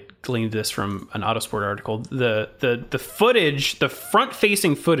 I gleaned this from an Autosport article. The footage, the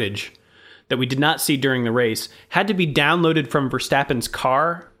front-facing footage that we did not see during the race had to be downloaded from Verstappen's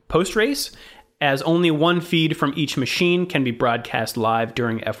car post-race, as only one feed from each machine can be broadcast live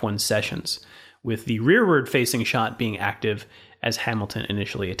during F1 sessions, with the rearward-facing shot being active as Hamilton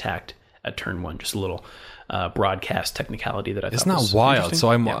initially attacked at turn 1. Just a little broadcast technicality that I thought was wild. So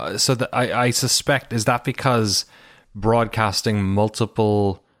I suspect, is that because broadcasting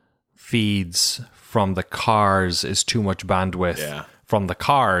multiple feeds from the cars is too much bandwidth from the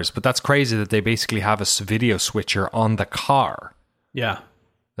cars? But that's crazy that they basically have a video switcher on the car. Yeah.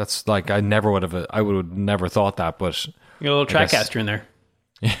 That's like, I would have never thought that, but you got a little TriCaster in there.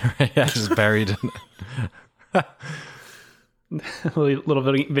 Yeah, just buried in a little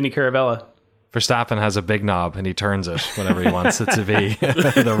Vinny Caravella. Verstappen has a big knob and he turns it whenever he wants it to be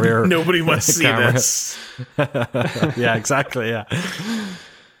the rear. Nobody must see this. Yeah, exactly. Yeah.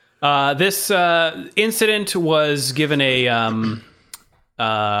 This incident was given it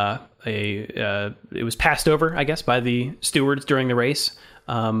was passed over, I guess, by the stewards during the race.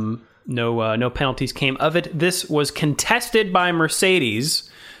 No penalties came of it. This was contested by Mercedes,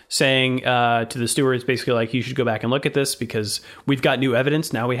 saying to the stewards basically like, you should go back and look at this because we've got new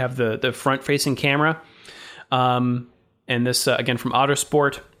evidence. Now we have the front-facing camera. And this, again, from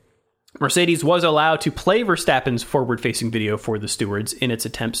Autosport, Mercedes was allowed to play Verstappen's forward-facing video for the stewards in its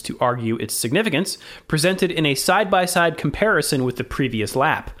attempts to argue its significance, presented in a side-by-side comparison with the previous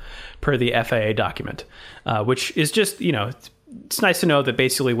lap, per the FIA document, which is just, it's nice to know that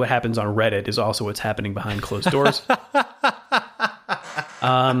basically what happens on Reddit is also what's happening behind closed doors.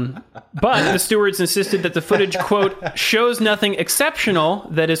 But the stewards insisted that the footage, quote, shows nothing exceptional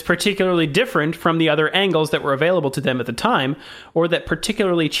that is particularly different from the other angles that were available to them at the time, or that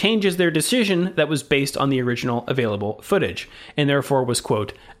particularly changes their decision that was based on the original available footage, and therefore was,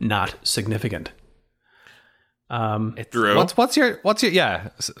 quote, not significant. What's your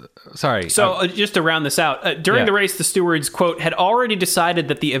sorry. So just to round this out, during the race, the stewards, quote, had already decided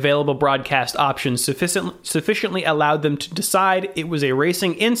that the available broadcast options sufficiently allowed them to decide it was a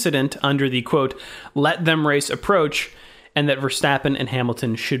racing incident under the, quote, let them race approach, and that Verstappen and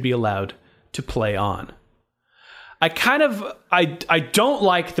Hamilton should be allowed to play on. I don't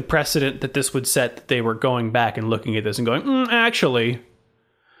like the precedent that this would set, that they were going back and looking at this and going, actually.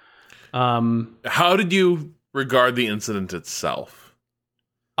 How did you regard the incident itself?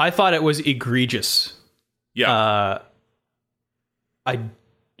 I thought it was egregious. Yeah. I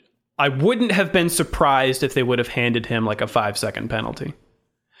wouldn't have been surprised if they would have handed him like a 5-second penalty.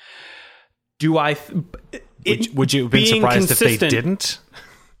 Do I... Would you have been surprised if they didn't?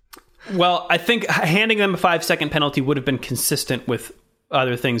 Well, I think handing them a 5-second penalty would have been consistent with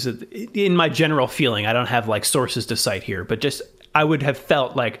other things. In my general feeling, I don't have like sources to cite here, but just I would have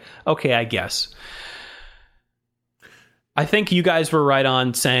felt like, okay, I guess. I think you guys were right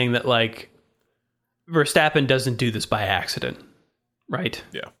on saying that like Verstappen doesn't do this by accident, right?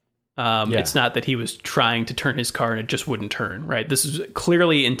 Yeah. It's not that he was trying to turn his car and it just wouldn't turn, right? This is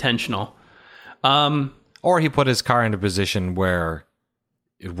clearly intentional. Or he put his car in a position where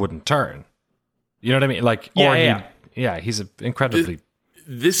it wouldn't turn. You know what I mean? Like, he's an incredibly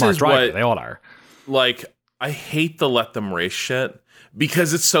smart driver. They all are. Like, I hate the let them race shit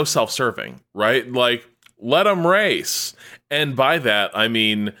because it's so self-serving, right? Like, let them race. And by that, I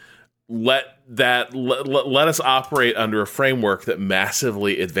mean, let us operate under a framework that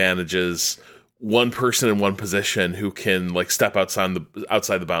massively advantages one person in one position who can like step outside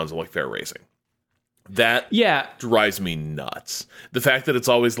the bounds of like fair racing. That drives me nuts. The fact that it's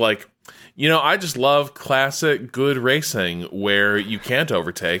always like, I just love classic good racing where you can't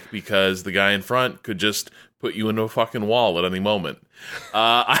overtake because the guy in front could just put you into a fucking wall at any moment.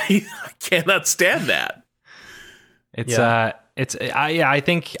 I cannot stand that. I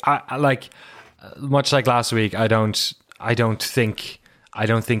think like much like last week, I don't think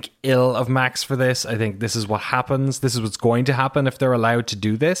ill of Max for this. I think this is what happens. This is what's going to happen if they're allowed to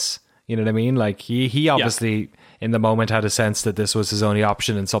do this. You know what I mean? Like he obviously in the moment had a sense that this was his only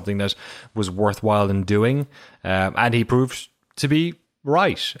option and something that was worthwhile in doing. And he proved to be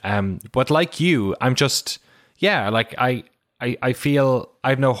right. But like you, I'm just, I feel I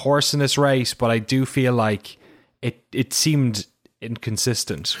have no horse in this race, but I do feel like it seemed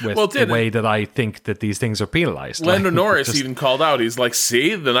inconsistent with the way that I think that these things are penalized. Lando Norris even called out. He's like,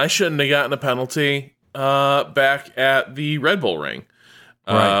 see, then I shouldn't have gotten a penalty back at the Red Bull ring.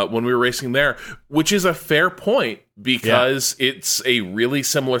 When we were racing there, which is a fair point because it's a really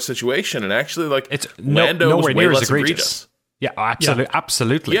similar situation, and actually, like it's Lando was way less egregious. Yeah,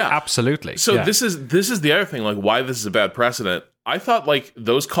 absolutely. So this is the other thing, like why this is a bad precedent. I thought like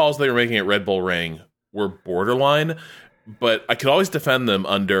those calls they were making at Red Bull Ring were borderline, but I could always defend them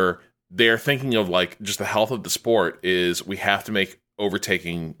under they're thinking of like just the health of the sport is we have to make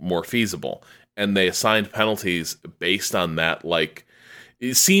overtaking more feasible, and they assigned penalties based on that like.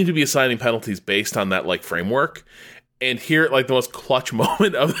 It seemed to be assigning penalties based on that like framework. And here at like the most clutch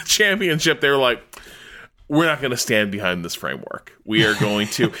moment of the championship, they were like, we're not going to stand behind this framework. We are going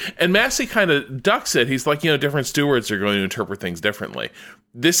to. And Massey kind of ducks it. He's like, different stewards are going to interpret things differently.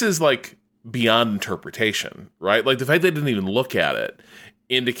 This is like beyond interpretation, right? Like the fact they didn't even look at it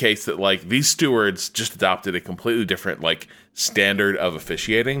indicates that like these stewards just adopted a completely different like standard of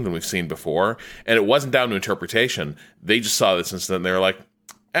officiating than we've seen before. And it wasn't down to interpretation. They just saw this incident and they were like,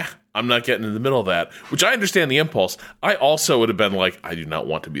 I'm not getting in the middle of that, which I understand the impulse. I also would have been like, I do not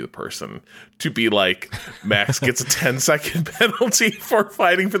want to be the person to be like, Max gets a 10-second penalty for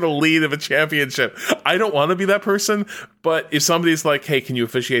fighting for the lead of a championship. I don't want to be that person, but if somebody's like, hey, can you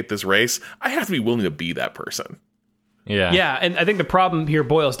officiate this race? I have to be willing to be that person. Yeah, and I think the problem here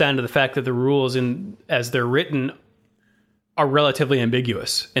boils down to the fact that the rules, as they're written, are relatively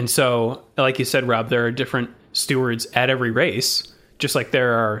ambiguous. And so, like you said, Rob, there are different stewards at every race, just like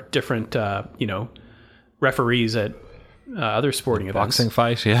there are different, referees at other sporting events. Boxing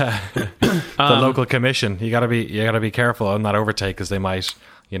fight, yeah. The local commission. You gotta be careful on that overtake because they might say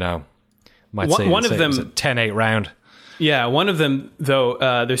one of them 10-8 round. Yeah, one of them though.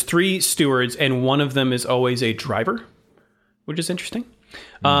 There's 3 stewards, and one of them is always a driver, which is interesting.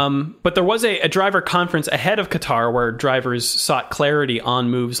 But there was a driver conference ahead of Qatar where drivers sought clarity on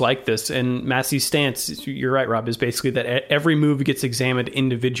moves like this. And Massey's stance, you're right, Rob, is basically that every move gets examined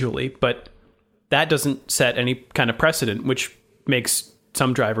individually. But that doesn't set any kind of precedent, which makes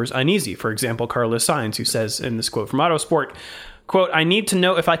some drivers uneasy. For example, Carlos Sainz, who says in this quote from Autosport, quote, I need to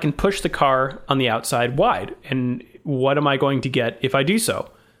know if I can push the car on the outside wide. And what am I going to get if I do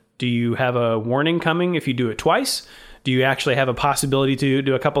so? Do you have a warning coming if you do it twice? Do you actually have a possibility to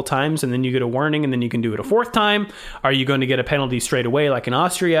do a couple times and then you get a warning and then you can do it a 4th time? Are you going to get a penalty straight away like in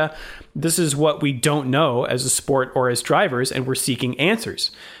Austria? This is what we don't know as a sport or as drivers, and we're seeking answers.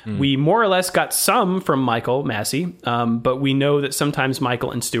 We more or less got some from Michael Massey, but we know that sometimes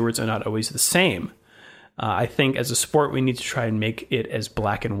Michael and stewards are not always the same. I think as a sport, we need to try and make it as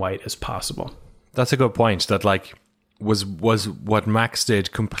black and white as possible. That's a good point. That like was what Max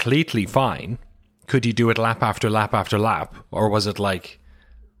did completely fine. Could you do it lap after lap after lap, or was it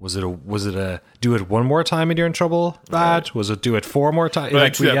a do it one more time and you're in trouble bad? Was it do it 4 more times?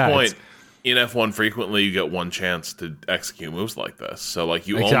 Back to that point, in F1 frequently you get one chance to execute moves like this. So like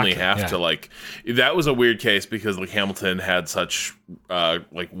you only have to like, that was a weird case because like Hamilton had such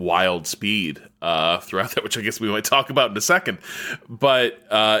like wild speed throughout that, which I guess we might talk about in a second. But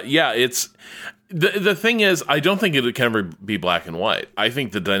it's the thing is, I don't think it can ever be black and white. I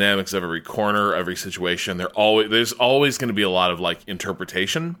think the dynamics of every corner, every situation, there's always going to be a lot of like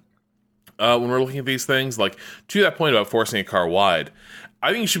interpretation when we're looking at these things. Like to that point about forcing a car wide,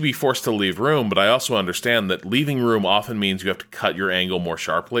 I think you should be forced to leave room, but I also understand that leaving room often means you have to cut your angle more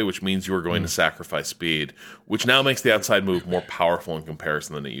sharply, which means you are going to sacrifice speed, which now makes the outside move more powerful in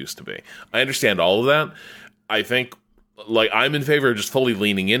comparison than it used to be. I understand all of that. I think, like, I'm in favor of just fully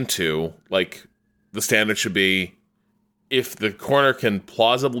leaning into, like, the standard should be if the corner can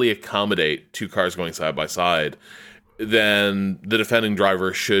plausibly accommodate two cars going side by side, then the defending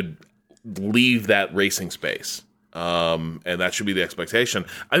driver should leave that racing space. And that should be the expectation.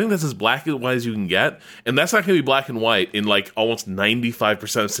 I think that's as black and white as you can get, and that's not going to be black and white in like almost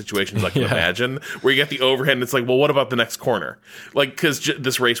 95% of situations I can imagine, where you get the overhead and it's like, well, what about the next corner? Like, because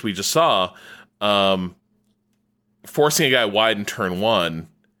this race we just saw, forcing a guy wide in turn one,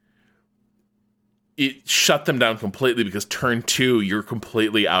 it shut them down completely because turn two, you're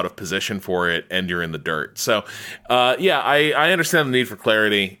completely out of position for it and you're in the dirt. So, I understand the need for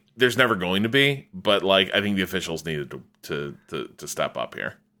clarity. There's never going to be, but like I think the officials needed to step up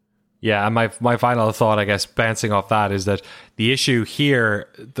here. Yeah, and my final thought, I guess, bouncing off that, is that the issue here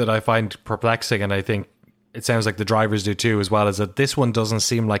that I find perplexing, and I think it sounds like the drivers do too, as well, is that this one doesn't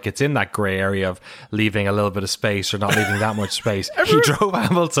seem like it's in that grey area of leaving a little bit of space or not leaving that much space. He drove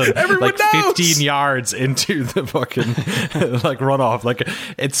Hamilton like 15 yards into the fucking like runoff. Like,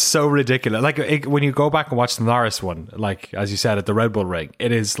 it's so ridiculous. Like when you go back and watch the Norris one, like as you said at the Red Bull ring,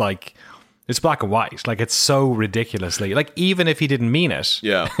 it is like, it's black and white. Like, it's so ridiculously, like, even if he didn't mean it.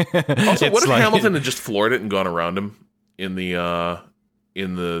 Yeah. Also, what if Hamilton had just floored it and gone around him in the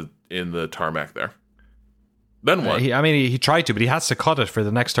tarmac there? Then what? He tried to, but he has to cut it for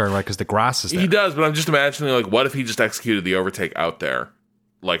the next turn, right? Because the grass is there. He does, but I'm just imagining, like, what if he just executed the overtake out there,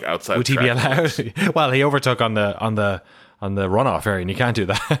 like outside? Would he be allowed? Well, he overtook on the runoff area, and you can't do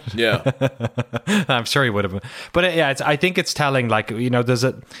that. Yeah, I'm sure he would have. But I think it's telling. Like, you know,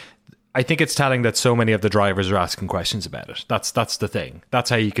 I think it's telling that so many of the drivers are asking questions about it. That's the thing.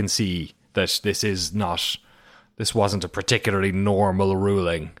 That's how you can see that this wasn't a particularly normal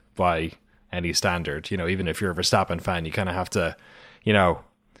ruling by any standard. You know, even if you're a Verstappen fan, you kind of have to, you know,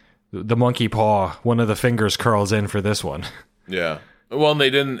 the monkey paw, one of the fingers curls in for this one. Yeah. Well, and they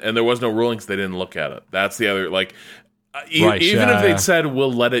didn't, and there was no rulings. They didn't look at it. That's the other, like, even if they'd said,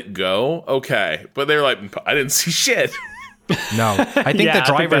 we'll let it go, okay. But they're like, I didn't see shit. No. I think the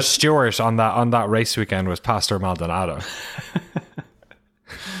driver's steward on that race weekend was Pastor Maldonado.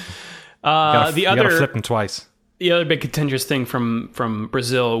 You gotta flip him twice. The other big contentious thing from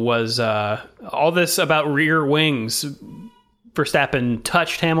Brazil was all this about rear wings. Verstappen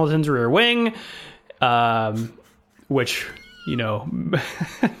touched Hamilton's rear wing, which, you know,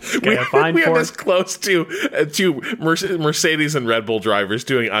 we are this close to Mercedes and Red Bull drivers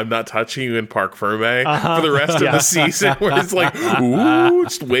doing "I'm not touching you" in Parc Ferme for the rest of the season, where it's like, ooh,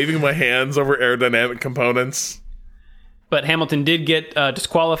 just waving my hands over aerodynamic components. But Hamilton did get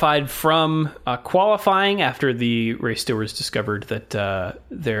disqualified from qualifying after the race stewards discovered that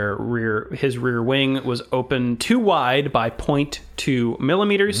his rear wing was open too wide by 0.2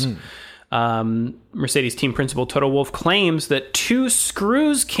 millimeters. Mercedes team principal Toto Wolff claims that 2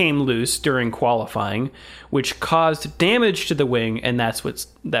 screws came loose during qualifying, which caused damage to the wing, and that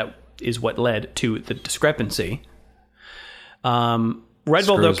is what led to the discrepancy. Red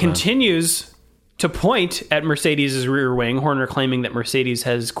Bull, though, continues to point at Mercedes' rear wing, Horner claiming that Mercedes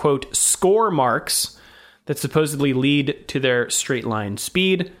has, quote, score marks that supposedly lead to their straight line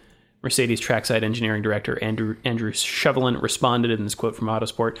speed. Mercedes trackside engineering director Andrew Chauvelin responded in this quote from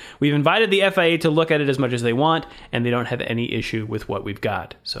Autosport: "We've invited the FIA to look at it as much as they want, and they don't have any issue with what we've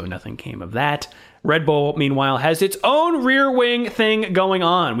got." So nothing came of that. Red Bull, meanwhile, has its own rear wing thing going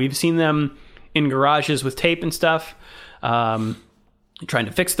on. We've seen them in garages with tape and stuff, trying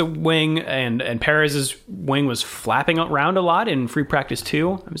to fix the wing, and Perez's wing was flapping around a lot in free practice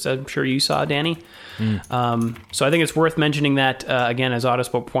 2, as I'm sure you saw, Danny. So I think it's worth mentioning that, again, as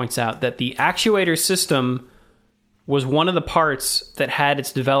Autosport points out, that the actuator system was one of the parts that had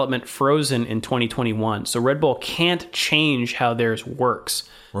its development frozen in 2021. So Red Bull can't change how theirs works.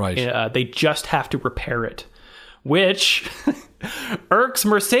 Right. They just have to repair it, which irks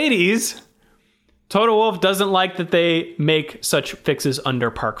Mercedes. Toto Wolff doesn't like that they make such fixes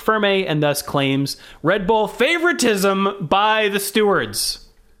under Parc Ferme, and thus claims Red Bull favoritism by the stewards.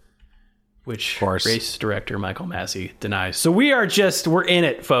 which race director Michael Massey denies. So we're in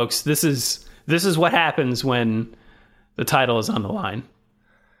it, folks. This is what happens when the title is on the line.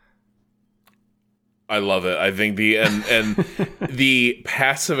 I love it. I think the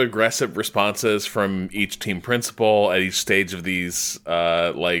passive aggressive responses from each team principal at each stage of these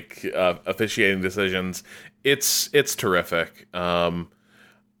officiating decisions, it's terrific.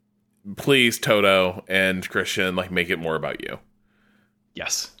 Please, Toto and Christian, make it more about you.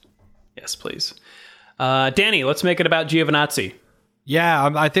 Yes, please. Danny, let's make it about Giovinazzi.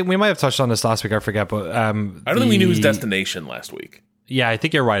 Yeah, I think we might have touched on this last week. I forget, but I don't think we knew his destination last week. Yeah, I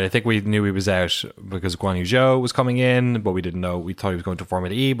think you're right. I think we knew he was out because Guan Yu Zhou was coming in, but we didn't know. We thought he was going to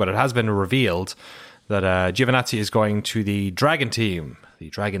Formula E, but it has been revealed that Giovinazzi is going to the Dragon team, the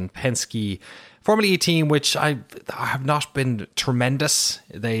Dragon Penske Formula E team, which I have not been tremendous.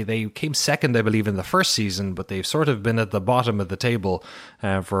 They came second, I believe, in the first season, but they've sort of been at the bottom of the table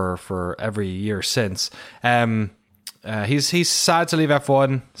for every year since. He's sad to leave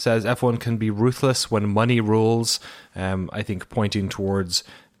F1, says F1 can be ruthless when money rules. I think pointing towards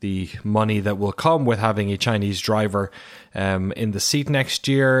the money that will come with having a Chinese driver in the seat next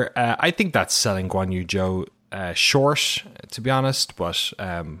year. I think that's selling Guan Yu Zhou short, to be honest, but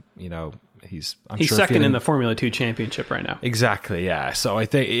he's sure second in the Formula 2 championship right now. Exactly, yeah. So I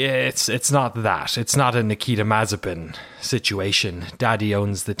think it's not that. It's not a Nikita Mazepin situation. Daddy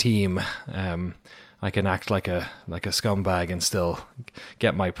owns the team. I can act like a scumbag and still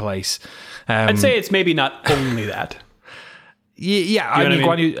get my place. I'd say it's maybe not only that. Yeah, I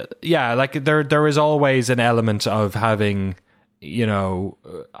mean, there is always an element of having,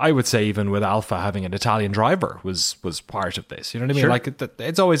 I would say even with Alpha, having an Italian driver was part of this. You know what I mean? Sure. Like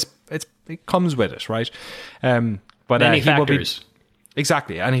it's always it comes with it, right? But many factors.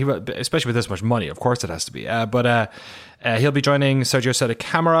 Exactly, and he will, especially with this much money, of course it has to be. But he'll be joining Sergio Seta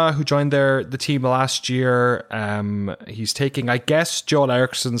Camara, who joined the team last year. He's taking, I guess, Joel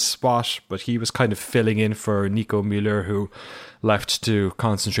Ericsson's spot, but he was kind of filling in for Nico Müller, who left to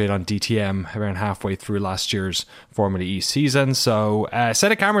concentrate on DTM around halfway through last year's Formula E season. So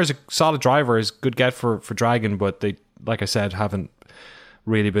Seta Camara is a solid driver, is a good get for Dragon, but they, like I said, haven't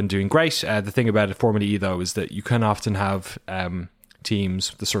really been doing great. The thing about it, Formula E, though, is that you can often have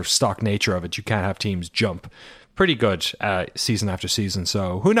teams, the sort of stock nature of it, you can't have teams jump pretty good season after season.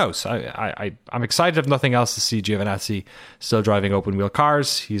 So who knows? I'm excited, if nothing else, to see Giovinazzi still driving open wheel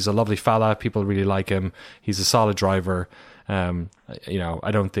cars. He's a lovely fella. People really like him. He's a solid driver. I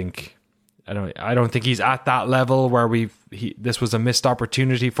don't think he's at that level where this was a missed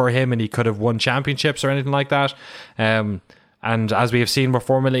opportunity for him and he could have won championships or anything like that. And as we have seen with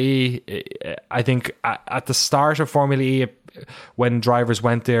Formula E, I think at the start of Formula E, when drivers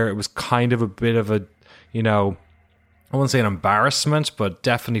went there, it was kind of a bit of a, I wouldn't say an embarrassment, but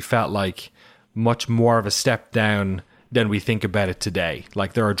definitely felt like much more of a step down than we think about it today.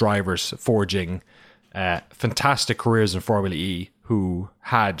 Like there are drivers forging fantastic careers in Formula E who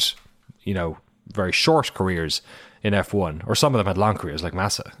had, very short careers in F1, or some of them had long careers, like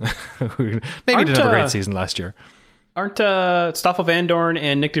Massa, who maybe didn't have a great season last year. Aren't Stoffel Van Dorn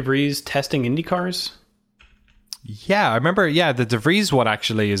and Nick De Vries testing Indy cars? Yeah, I remember. Yeah, the De Vries one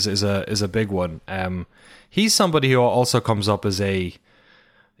actually is a big one. He's somebody who also comes up as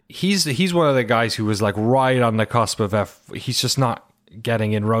he's one of the guys who was like right on the cusp of he's just not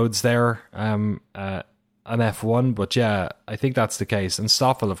getting inroads there on F1. But yeah, I think that's the case. And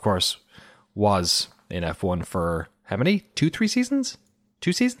Stoffel, of course, was in F1 for how many? 2-3 seasons?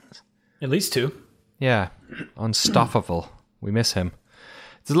 2 seasons? At least 2. Yeah, unstoppable. We miss him.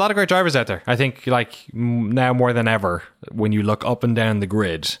 There's a lot of great drivers out there. I think now more than ever, when you look up and down the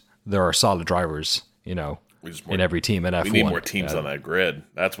grid, there are solid drivers, in every team in F1. We need more teams on that grid.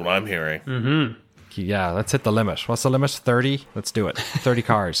 That's what I'm hearing. Mm-hmm. Yeah, let's hit the limit. What's the limit? 30? Let's do it. 30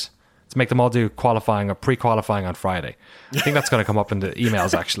 cars. Let's make them all do qualifying or pre-qualifying on Friday. I think that's going to come up in the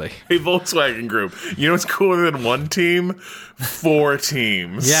emails, actually. Hey, Volkswagen Group, you know what's cooler than one team? 4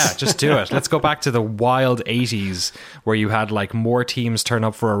 teams. Yeah, just do it. Let's go back to the wild 80s where you had more teams turn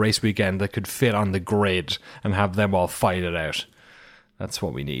up for a race weekend that could fit on the grid and have them all fight it out. That's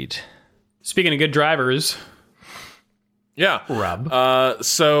what we need. Speaking of good drivers... Yeah. Rob.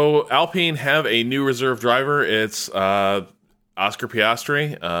 So Alpine have a new reserve driver. It's Oscar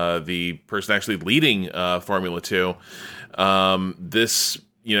Piastri, the person actually leading Formula 2. This,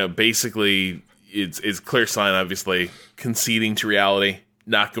 basically it's clear sign, obviously, conceding to reality,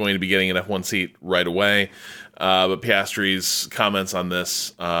 not going to be getting an F1 seat right away. But Piastri's comments on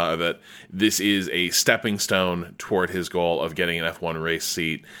this are that this is a stepping stone toward his goal of getting an F1 race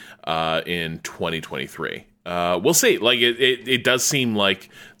seat in 2023. we'll see. Like it does seem like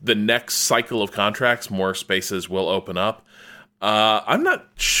the next cycle of contracts, more spaces will open up. I'm not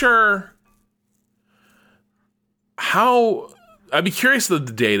sure how. I'd be curious of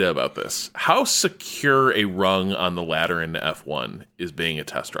the data about this. How secure a rung on the ladder into F1 is being a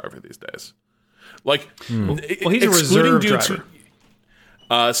test driver these days? Like, well, he's a reserve driver.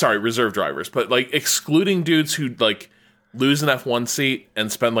 Reserve drivers, but like excluding dudes who like lose an F1 seat and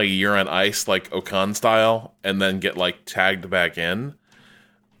spend like a year on ice, like Ocon style, and then get like tagged back in.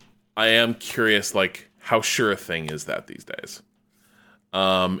 I am curious, like, how sure a thing is that these days?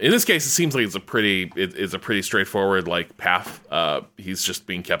 In this case, it seems like it's a pretty straightforward like path. He's just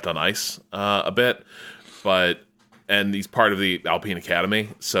being kept on ice a bit, and he's part of the Alpine Academy,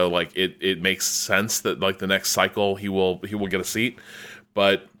 so like it makes sense that like the next cycle he will get a seat.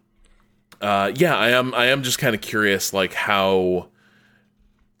 But I am just kind of curious, like how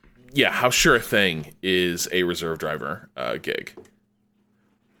sure a thing is a reserve driver gig.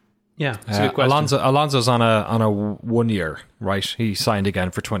 Yeah, it's a good question. Alonso's on a 1 year, right? He signed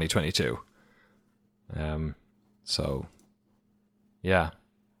again for 2022. So, yeah.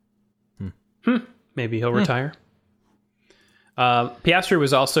 Maybe he'll retire. Piastri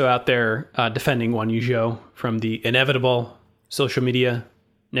was also out there defending Guan Yu Zhou from the inevitable social media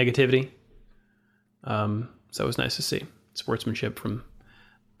negativity. So it was nice to see sportsmanship from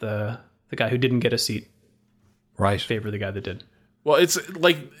the guy who didn't get a seat. Right. Favor the guy that did. Well, it's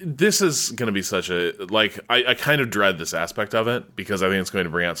like this is going to be such a like I kind of dread this aspect of it because I think it's going to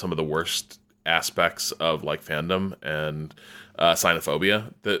bring out some of the worst aspects of like fandom and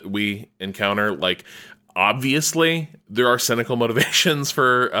xenophobia that we encounter. Like, obviously, there are cynical motivations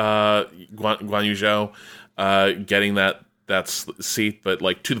for Guan Yu Zhou getting that seat, but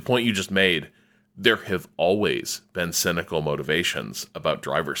like to the point you just made, there have always been cynical motivations about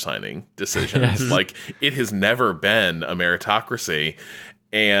driver signing decisions. Yes. Like, it has never been a meritocracy.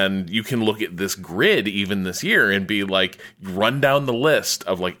 And you can look at this grid even this year and be like, run down the list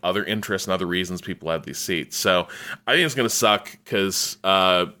of like other interests and other reasons people have these seats. So I think it's going to suck because,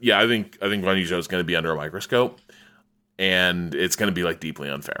 I think Guan Yu Zhou is going to be under a microscope and it's going to be like deeply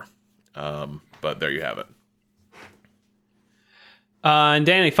unfair. But there you have it. And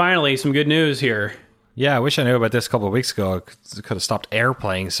Danny, finally, some good news here. Yeah, I wish I knew about this a couple of weeks ago. I could have stopped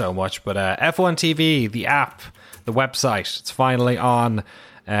airplaying so much. But F1 TV, the app, the website, it's finally on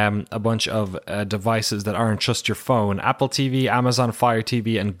a bunch of devices that aren't just your phone. Apple TV, Amazon Fire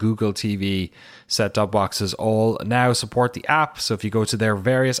TV, and Google TV set-top boxes all now support the app. So if you go to their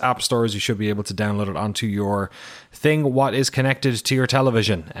various app stores, you should be able to download it onto your thing, what is connected to your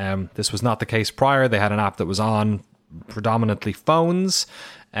television. This was not the case prior. They had an app that was on predominantly phones.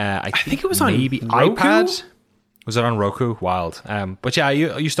 I think it was on maybe Roku? iPad. Was it on Roku? Wild. But yeah,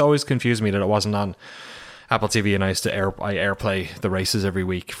 it used to always confuse me that it wasn't on Apple TV, and I used to airplay the races every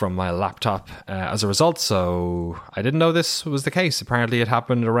week from my laptop as a result. So I didn't know this was the case. Apparently, it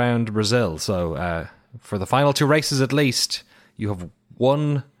happened around Brazil. So for the final two races, at least, you have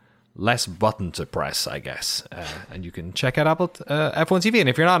one less button to press, I guess, and you can check out Apple F1 TV. And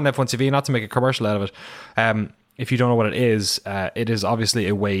if you're not on F1 TV, not to make a commercial out of it, if you don't know what it is obviously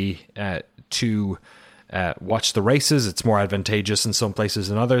a way to watch the races. It's more advantageous in some places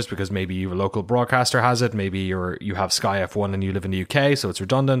than others because maybe your local broadcaster has it, maybe you have Sky F1 and you live in the UK, so it's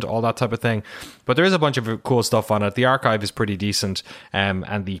redundant, all that type of thing. But there is a bunch of cool stuff on it. The archive is pretty decent,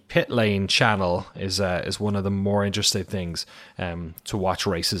 and the pit lane channel is one of the more interesting things to watch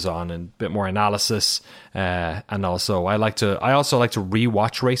races on, and a bit more analysis. And also, I also like to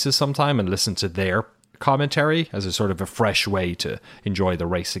rewatch races sometime and listen to their commentary as a sort of a fresh way to enjoy the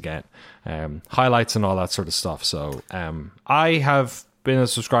race again, highlights and all that sort of stuff. So I have been a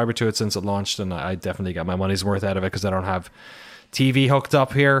subscriber to it since it launched, and I definitely got my money's worth out of it because I don't have TV hooked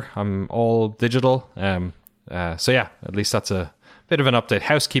up here. I'm all digital. So yeah, at least that's a bit of an update,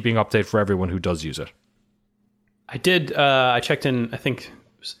 housekeeping update for everyone who does use it. I did. I checked in, I think it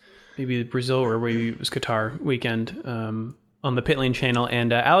was maybe Brazil or maybe it was Qatar weekend on the pit lane channel,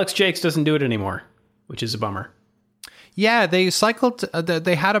 and Alex Jakes doesn't do it anymore, which is a bummer. Yeah, they cycled.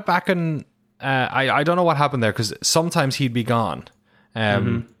 They had it back in. I don't know what happened there because sometimes he'd be gone,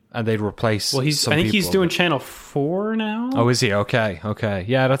 and they'd replace. Well, I think he's doing Channel 4 now. Oh, is he? Okay.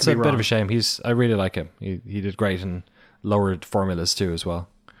 Yeah, that's a bit of a shame. I really like him. He did great and lowered formulas too as well.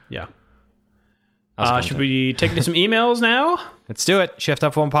 Yeah. Should we take into some emails now? Let's do it.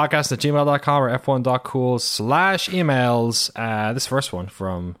 shiftf1podcast@gmail.com or f1.cool/emails. This first one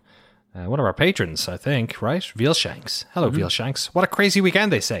from One of our patrons, I think, right? Vealshanks. Hello, Vealshanks. What a crazy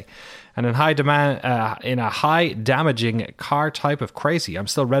weekend, they say. And in a high damaging car type of crazy. I'm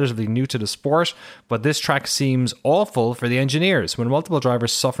still relatively new to the sport, but this track seems awful for the engineers. When multiple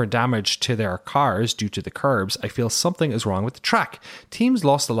drivers suffer damage to their cars due to the curbs, I feel something is wrong with the track. Teams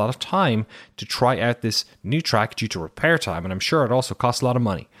lost a lot of time to try out this new track due to repair time, and I'm sure it also cost a lot of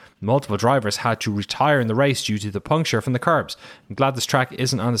money. Multiple drivers had to retire in the race due to the puncture from the curbs. I'm glad this track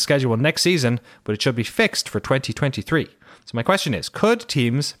isn't on the schedule next season, but it should be fixed for 2023. So my question is, could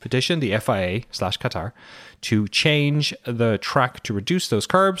teams petition the FIA/Qatar to change the track to reduce those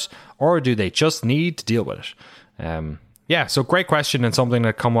curbs, or do they just need to deal with it? So great question, and something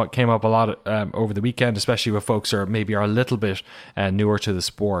that came up a lot over the weekend, especially with folks who are a little bit newer to the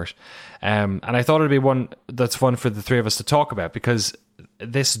sport. And I thought it'd be one that's fun for the three of us to talk about, because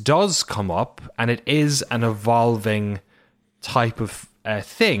this does come up, and it is an evolving type of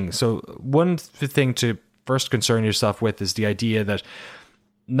thing. So one thing to first concern yourself with is the idea that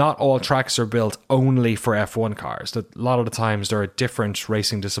not all tracks are built only for F1 cars. That a lot of the times there are different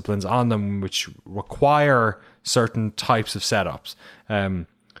racing disciplines on them which require certain types of setups.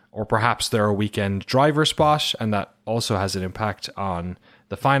 Or perhaps they're a weekend driver spot, and that also has an impact on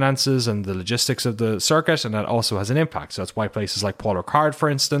the finances and the logistics of the circuit, and that also has an impact. So that's why places like Paul Ricard, for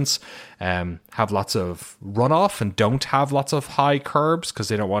instance, have lots of runoff and don't have lots of high curbs, because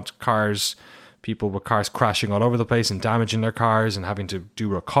they don't want people with cars crashing all over the place and damaging their cars and having to do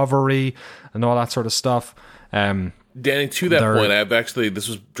recovery and all that sort of stuff. Danny, to that point, this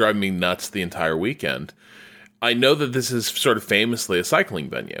was driving me nuts the entire weekend. I know that this is sort of famously a cycling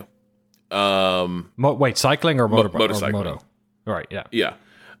venue. Cycling or motorcycling? Motorcycling. Moto. Right, yeah. Yeah.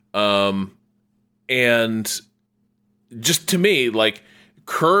 And just to me, like,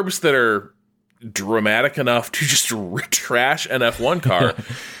 curbs that are dramatic enough to just trash an F1 car,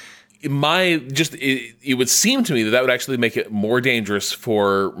 it would seem to me that would actually make it more dangerous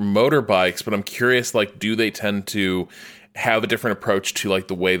for motorbikes, but I'm curious, like, do they tend to have a different approach to, like,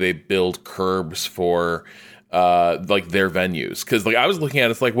 the way they build curbs for, like, their venues? Because, like, I was looking at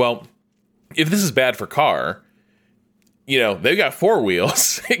it, it's like, well, if this is bad for car, they've got four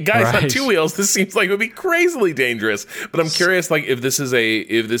wheels. Guys on two wheels, this seems like it would be crazily dangerous. But I'm curious, like, if this is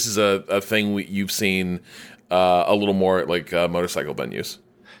a thing you've seen a little more at, like, motorcycle venues.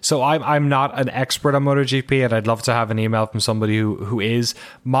 So I'm not an expert on MotoGP, and I'd love to have an email from somebody who is.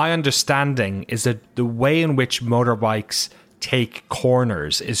 My understanding is that the way in which motorbikes take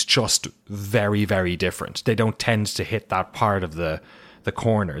corners is just very, very different. They don't tend to hit that part of the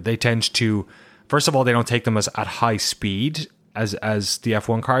corner. They tend to, first of all, they don't take them at high speed as the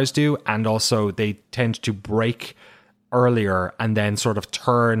F1 cars do, and also they tend to brake earlier and then sort of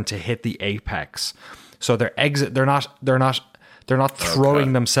turn to hit the apex. So they're not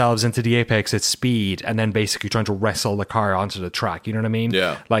throwing themselves into the apex at speed and then basically trying to wrestle the car onto the track. You know what I mean?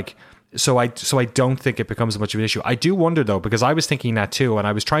 Yeah. Like, so I don't think it becomes much of an issue. I do wonder though, because I was thinking that too, and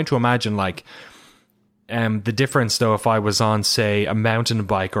I was trying to imagine, like, the difference though, if I was on, say, a mountain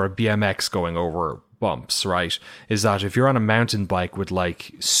bike or a BMX going over bumps, right, is that if you're on a mountain bike with,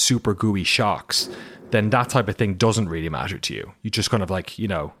 like, super gooey shocks, then that type of thing doesn't really matter to you. You just kind of, like,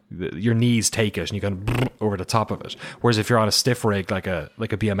 your knees take it and you kind of over the top of it. Whereas if you're on a stiff rig like a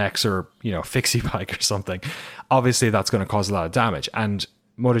BMX or, fixie bike or something, obviously that's going to cause a lot of damage. And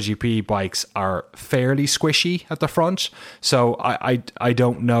MotoGP bikes are fairly squishy at the front, so I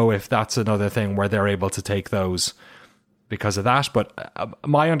don't know if that's another thing where they're able to take those because of that. But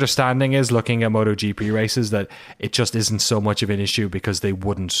my understanding is, looking at MotoGP races, that it just isn't so much of an issue because they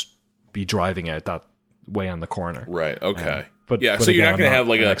wouldn't be driving out that way on the corner. Right. Okay. But so you're not going to have,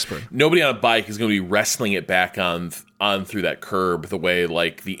 like, expert. Nobody on a bike is going to be wrestling it back on through that curb the way,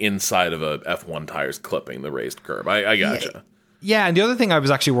 like, the inside of a F1 tire is clipping the raised curb. I gotcha. Yeah, and the other thing I was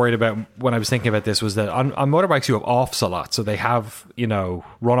actually worried about when I was thinking about this was that on motorbikes you have offs a lot, so they have,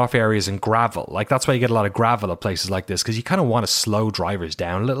 runoff areas and gravel. Like, that's why you get a lot of gravel at places like this, because you kind of want to slow drivers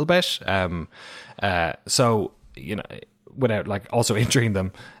down a little bit. Without, like, also injuring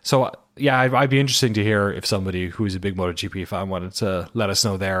them. So yeah, I'd be interested to hear if somebody who's a big MotoGP fan wanted to let us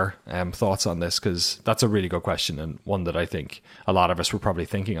know their thoughts on this, because that's a really good question and one that I think a lot of us were probably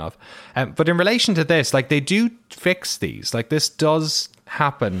thinking of. But in relation to this, like, they do fix these. Like, this does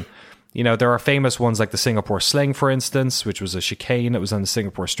happen. There are famous ones like the Singapore Sling, for instance, which was a chicane that was on the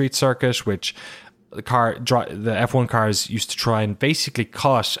Singapore street circuit, which the F1 cars used to try and basically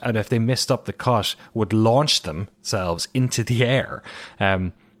cut, and if they missed up the cut, would launch themselves into the air,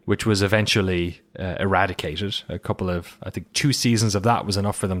 which was eventually eradicated. A couple of, I think 2 seasons of that was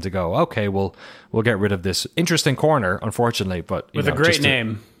enough for them to go, okay, we'll get rid of this interesting corner, unfortunately, but with a great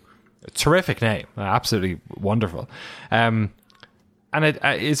name. Terrific name, absolutely wonderful. And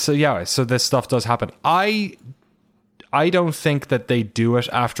so this stuff does happen. I don't think that they do it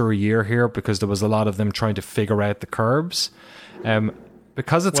after a year here, because there was a lot of them trying to figure out the curbs.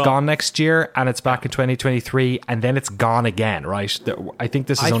 Because it's gone next year and it's back in 2023 and then it's gone again, right? I think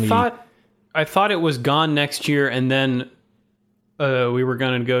this is I thought it was gone next year and then we were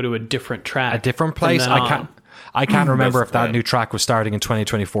going to go to a different track. A different place? I can't remember if that new track was starting in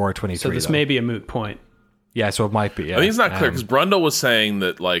 2024 or 23. So this may be a moot point. Yeah, so it might be. Yeah. I think it's not clear because Brundle was saying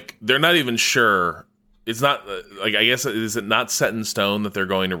that like they're not even sure. It's not like, I guess, is it not set in stone that they're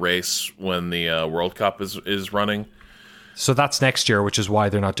going to race when the World Cup is running? So that's next year, which is why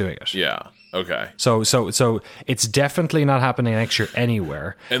they're not doing it. Yeah. Okay. So it's definitely not happening next year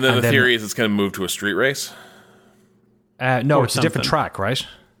anywhere. And then the theory is it's going to move to a street race? No, it's a different track, right?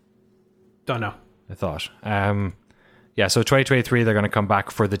 Don't know. I thought. Yeah, so 2023, they're going to come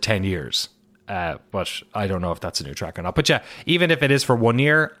back for the 10 years. But I don't know if that's a new track or not. But yeah, even if it is for 1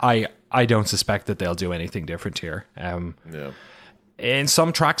 year, I don't suspect that they'll do anything different here. Yeah. In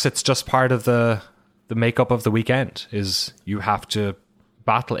some tracks, it's just part of the makeup of the weekend, is you have to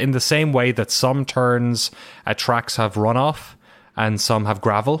battle in the same way that some turns at tracks have runoff and some have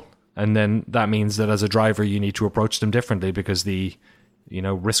gravel. And then that means that as a driver, you need to approach them differently because the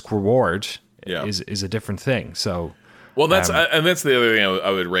risk reward is a different thing. So, well, that's the other thing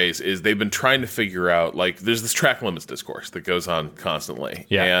I would raise is they've been trying to figure out, like, there's this track limits discourse that goes on constantly.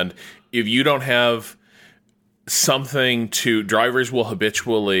 Yeah. And if you don't have something to, drivers will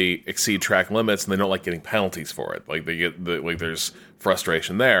habitually exceed track limits and they don't like getting penalties for it. Like, they get there's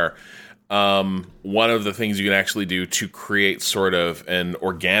frustration there. One of the things you can actually do to create sort of an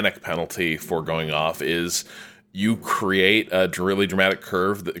organic penalty for going off is you create a really dramatic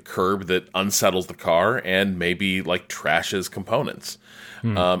curb that unsettles the car and maybe like trashes components.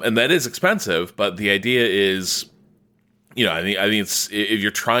 And that is expensive, but the idea is, I think it's, if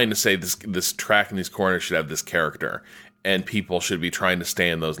you're trying to say this track in these corners should have this character and people should be trying to stay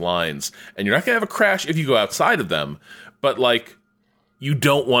in those lines, and you're not going to have a crash if you go outside of them, but like, you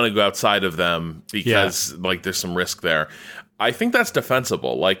don't want to go outside of them because like there's some risk there. I think that's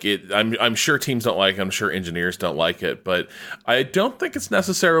defensible. Like I'm sure teams don't like it. I'm sure engineers don't like it, but I don't think it's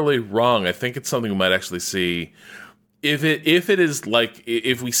necessarily wrong. I think it's something we might actually see if it is like,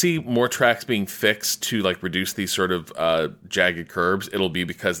 if we see more tracks being fixed to like reduce these sort of jagged curbs, it'll be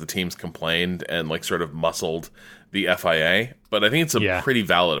because the teams complained and like sort of muscled the FIA. But I think it's a pretty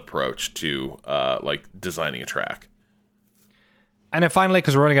valid approach to like designing a track. And then finally,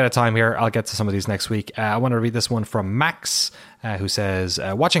 because we're running out of time here, I'll get to some of these next week. I want to read this one from Max, who says,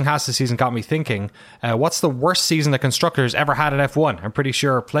 watching Haas this season got me thinking, what's the worst season a constructor has ever had at F1? I'm pretty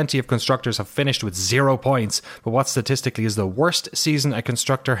sure plenty of constructors have finished with 0 points, but what statistically is the worst season a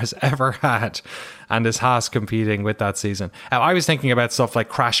constructor has ever had? And is Haas competing with that season? I was thinking about stuff like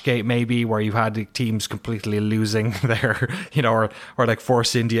Crashgate, maybe, where you had teams completely losing their, or like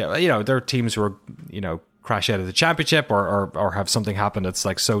Force India. There are teams who are, crash out of the championship or have something happen that's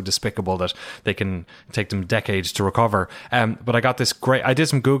like so despicable that they can take them decades to recover. But I did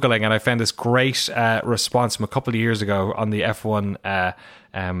some Googling and I found this great response from a couple of years ago on the F1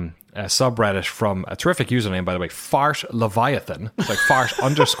 subreddit from a terrific username, by the way, Fart Leviathan. It's like Fart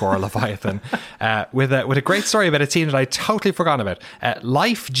 _ Leviathan, with a great story about a team that I totally forgot about.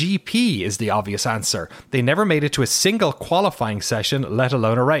 Life GP is the obvious answer. They never made it to a single qualifying session, let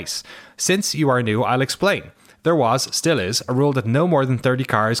alone a race. Since you are new, I'll explain. There still is, a rule that no more than 30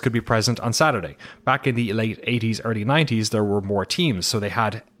 cars could be present on Saturday. Back in the late 80s, early 90s, there were more teams, so they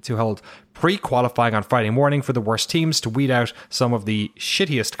had to hold pre-qualifying on Friday morning for the worst teams to weed out some of the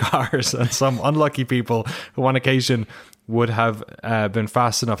shittiest cars and some unlucky people who on occasion would have been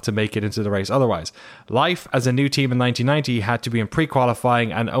fast enough to make it into the race otherwise. Life, as a new team in 1990, had to be in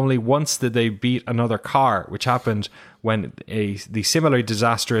pre-qualifying, and only once did they beat another car, which happened when the similarly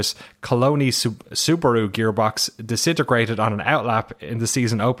disastrous Coloni Subaru gearbox disintegrated on an outlap in the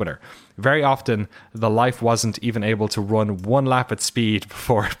season opener. Very often, the Life wasn't even able to run one lap at speed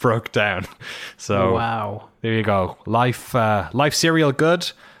before it broke down. So, wow. There you go. Life serial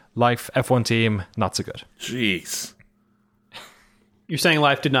good. Life F1 team not so good. Jeez. You're saying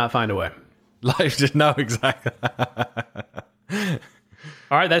Life did not find a way. Life did not, exactly.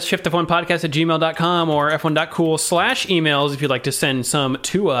 All right, that's shiftf1podcast@gmail.com or f1.cool/emails if you'd like to send some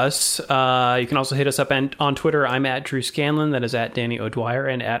to us. You can also hit us up on Twitter. I'm at Drew Scanlon. That is at Danny O'Dwyer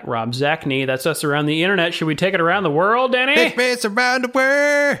and at Rob Zachney. That's us around the internet. Should we take it around the world, Danny? It's around the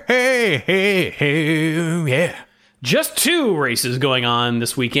world. Hey, hey, hey, yeah. Just 2 races going on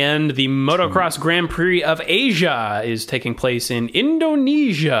this weekend. The Motocross Grand Prix of Asia is taking place in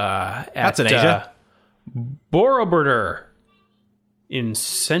Indonesia. That's in Asia. Borobudur in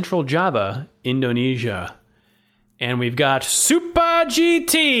central Java, Indonesia. And we've got Super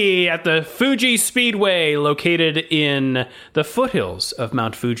GT at the Fuji Speedway, located in the foothills of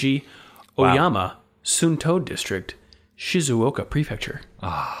Mount Fuji, Oyama, Sunto District, Shizuoka Prefecture.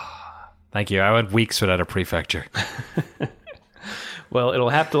 Thank you. I went weeks without a prefecture. Well, it'll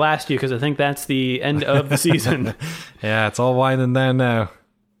have to last you because I think that's the end of the season. Yeah, it's all winding down now.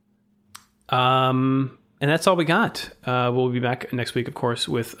 And that's all we got. We'll be back next week, of course,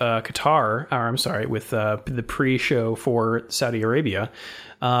 with with the pre-show for Saudi Arabia.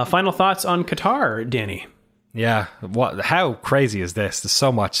 Final thoughts on Qatar, Danny? Yeah, how crazy is this? There's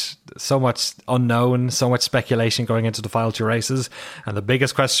so much unknown, so much speculation going into the final 2 races, and the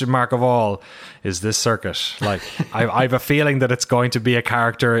biggest question mark of all is this circuit. Like, I have a feeling that it's going to be a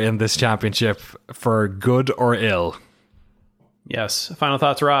character in this championship for good or ill. Yes. Final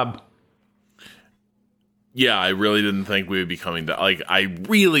thoughts, Rob? Yeah, I really didn't think we would be coming to... Like, I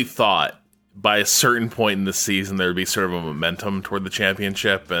really thought by a certain point in the season there would be sort of a momentum toward the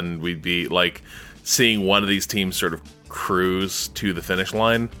championship, and we'd be, like, seeing one of these teams sort of cruise to the finish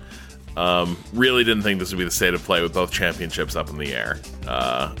line. Really didn't think this would be the state of play with both championships up in the air.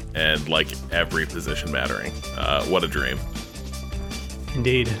 And, like, every position mattering. What a dream.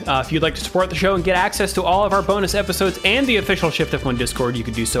 Indeed. If you'd like to support the show and get access to all of our bonus episodes and the official Shift F1 Discord, you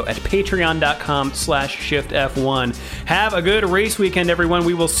can do so at patreon.com/ShiftF1. Have a good race weekend, everyone.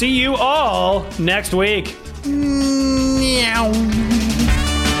 We will see you all next week. Meow.